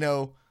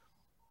 this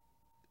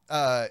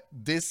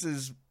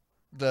is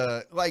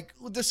The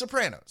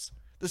Sopranos.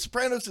 The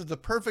Sopranos is the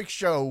perfect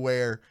show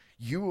where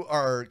you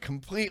are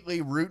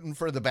completely rooting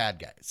for the bad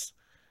guys.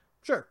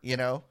 Sure.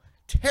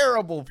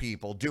 Terrible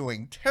people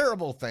doing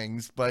terrible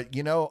things, but,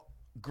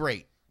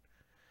 great.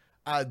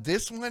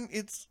 This one,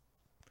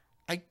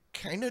 I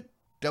kind of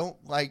don't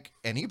like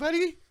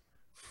anybody.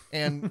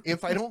 And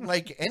if I don't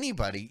like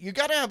anybody, you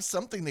got to have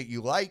something that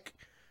you like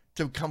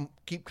to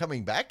keep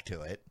coming back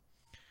to it.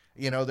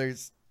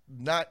 There's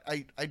not,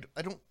 I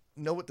don't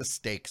know what the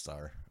stakes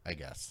are, I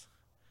guess.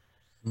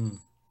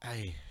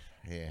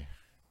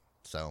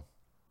 So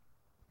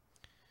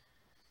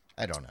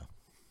I don't know.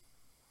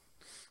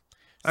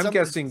 I'm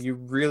guessing you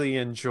really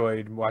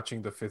enjoyed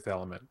watching The Fifth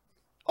Element.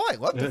 Oh, I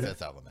love The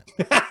Fifth Element.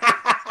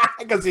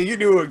 Because you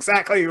knew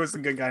exactly who was the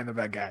good guy and the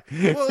bad guy.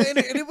 Well, and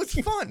it was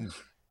fun.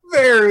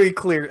 Very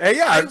clear.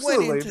 Yeah, I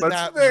absolutely. went into but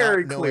that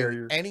very not clear.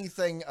 Knowing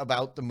anything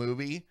about the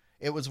movie.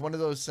 it was one of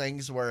those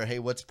things where, hey,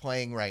 what's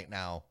playing right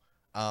now?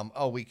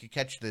 Oh, we could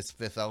catch this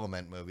Fifth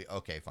Element movie.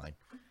 Okay, fine.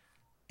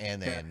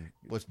 And then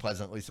was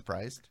pleasantly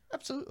surprised.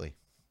 Absolutely.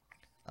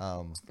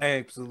 I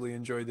absolutely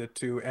enjoyed it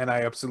too, and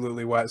I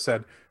absolutely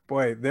said,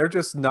 boy, they're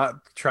just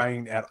not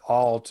trying at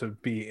all to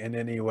be in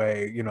any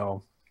way,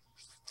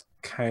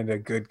 kind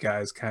of good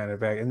guys, kind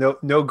of bad, and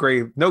no gray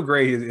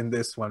in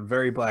this one,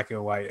 very black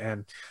and white,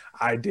 and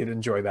I did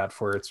enjoy that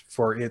for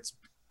its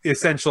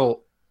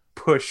essential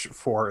push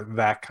for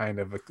that kind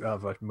of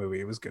a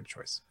movie. It was a good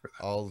choice for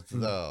that.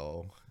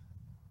 Although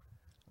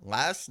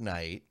last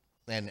night,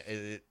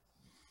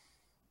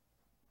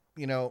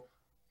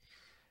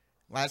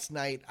 last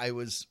night I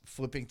was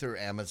flipping through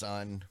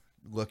Amazon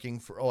looking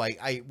for,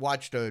 I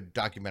watched a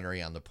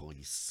documentary on the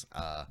police,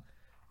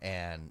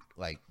 and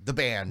like the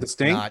band, The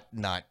Sting?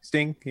 not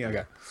Sting? Yeah,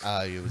 okay.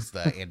 it was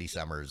the Andy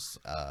Summers,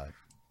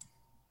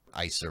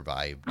 I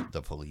Survived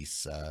the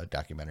Police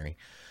documentary.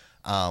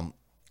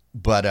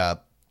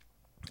 But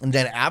and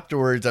then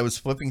afterwards I was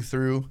flipping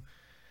through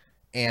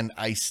and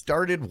I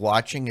started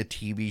watching a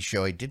TV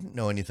show I didn't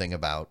know anything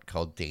about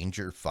called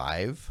Danger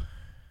 5.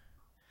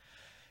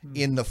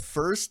 In the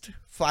first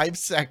 5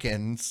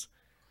 seconds,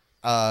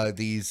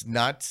 these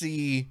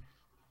Nazi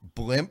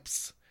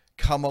blimps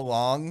come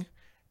along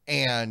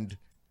and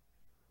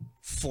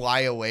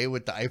fly away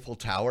with the Eiffel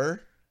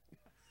Tower.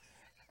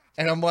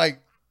 And I'm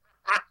like,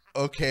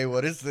 okay,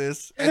 what is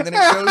this? And then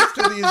it goes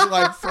to these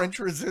like French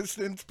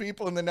resistance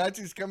people, and the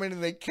Nazis come in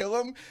and they kill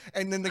them.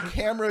 And then the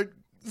camera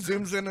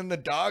zooms in on the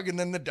dog, and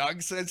then the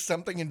dog says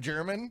something in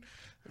German.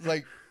 It's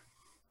like,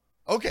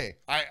 okay,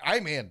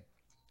 I'm in.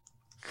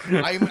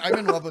 I'm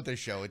in love with this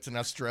show. It's an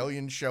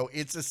Australian show.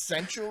 It's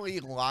essentially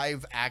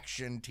live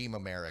action Team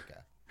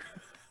America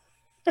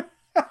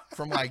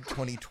from like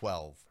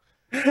 2012.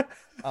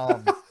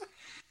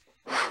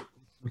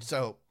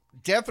 So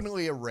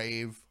definitely a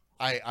rave.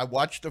 I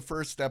watched the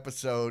first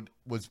episode,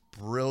 was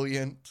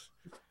brilliant.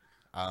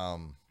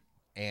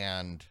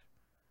 And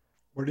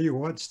where do you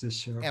watch this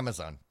show?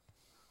 Amazon.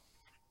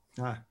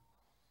 Okay.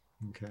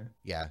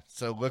 Yeah.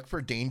 So look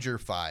for Danger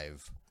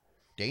 5.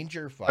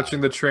 Danger 5. Watching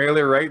the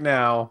trailer right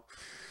now.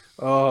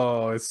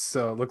 Oh, it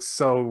looks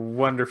so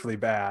wonderfully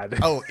bad.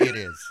 Oh, it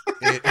is.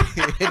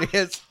 It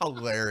is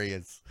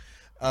hilarious.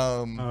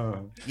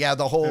 Yeah,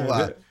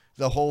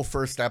 the whole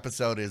first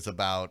episode is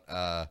about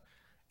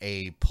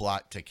a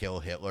plot to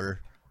kill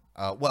Hitler.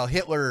 Well,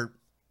 Hitler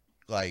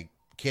like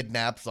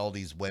kidnaps all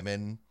these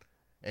women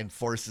and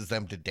forces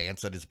them to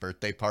dance at his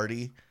birthday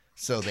party.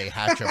 So they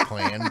hatch a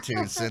plan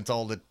to, since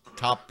all the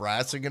top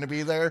brass are going to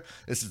be there,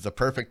 this is the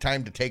perfect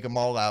time to take them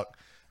all out.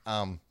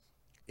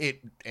 This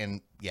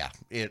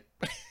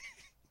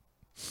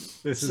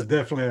is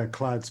definitely a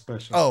Clyde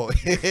special. Oh,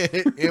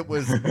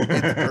 it's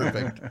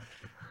perfect.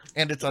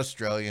 And it's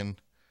Australian.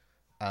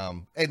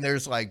 And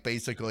there's like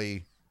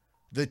basically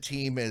the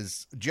team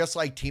is just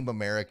like Team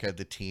America.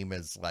 The team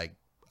is like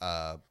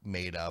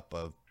made up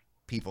of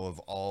people of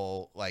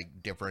all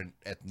like different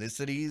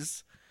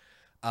ethnicities.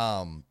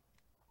 And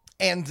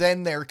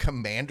then their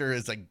commander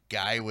is a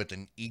guy with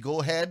an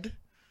eagle head,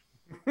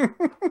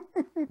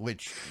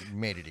 which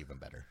made it even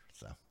better.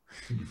 So,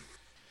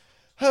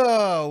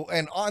 oh,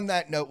 and on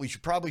that note, we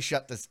should probably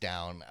shut this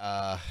down.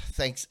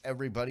 Thanks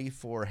everybody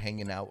for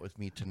hanging out with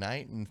me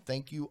tonight, and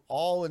thank you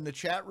all in the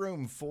chat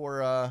room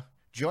for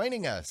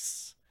joining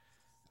us.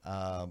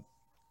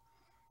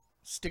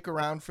 Stick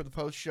around for the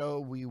post show.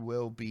 We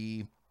will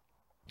be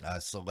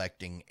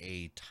selecting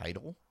a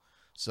title.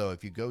 So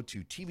if you go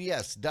to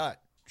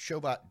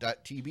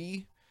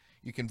tvs.showbot.tv,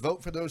 you can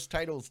vote for those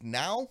titles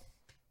now.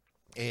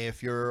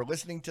 If you're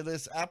listening to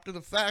this after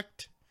the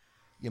fact,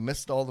 you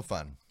missed all the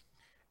fun.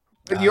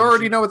 But you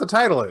already know what the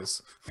title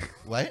is.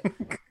 What?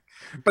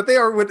 But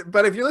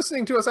if you're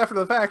listening to us after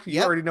the fact,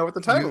 you already know what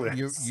the title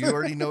is. You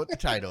already know what the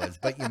title is,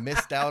 but you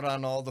missed out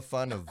on all the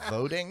fun of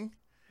voting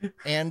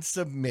and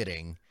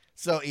submitting.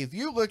 So if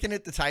you're looking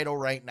at the title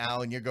right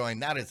now and you're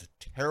going, that is a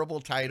terrible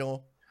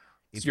title,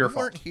 if you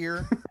weren't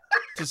here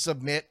to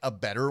submit a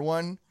better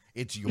one,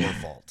 it's your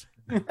fault.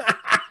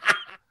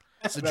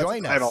 So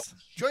join us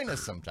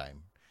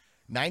sometime.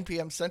 9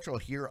 p.m. Central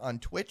here on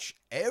Twitch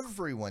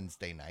every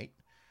Wednesday night.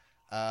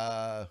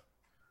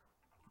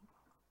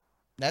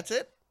 That's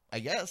it, I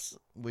guess.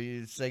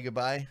 We say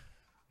goodbye.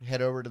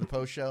 Head over to the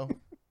post show.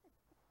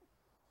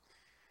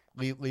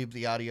 Leave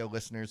the audio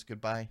listeners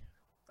goodbye.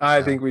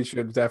 I think we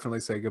should definitely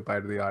say goodbye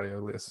to the audio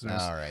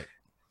listeners. All right.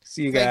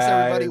 See you guys. Thanks,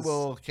 everybody.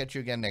 We'll catch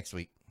you again next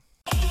week.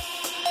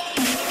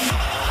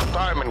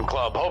 Diamond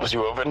Club hopes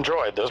you have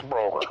enjoyed this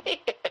program.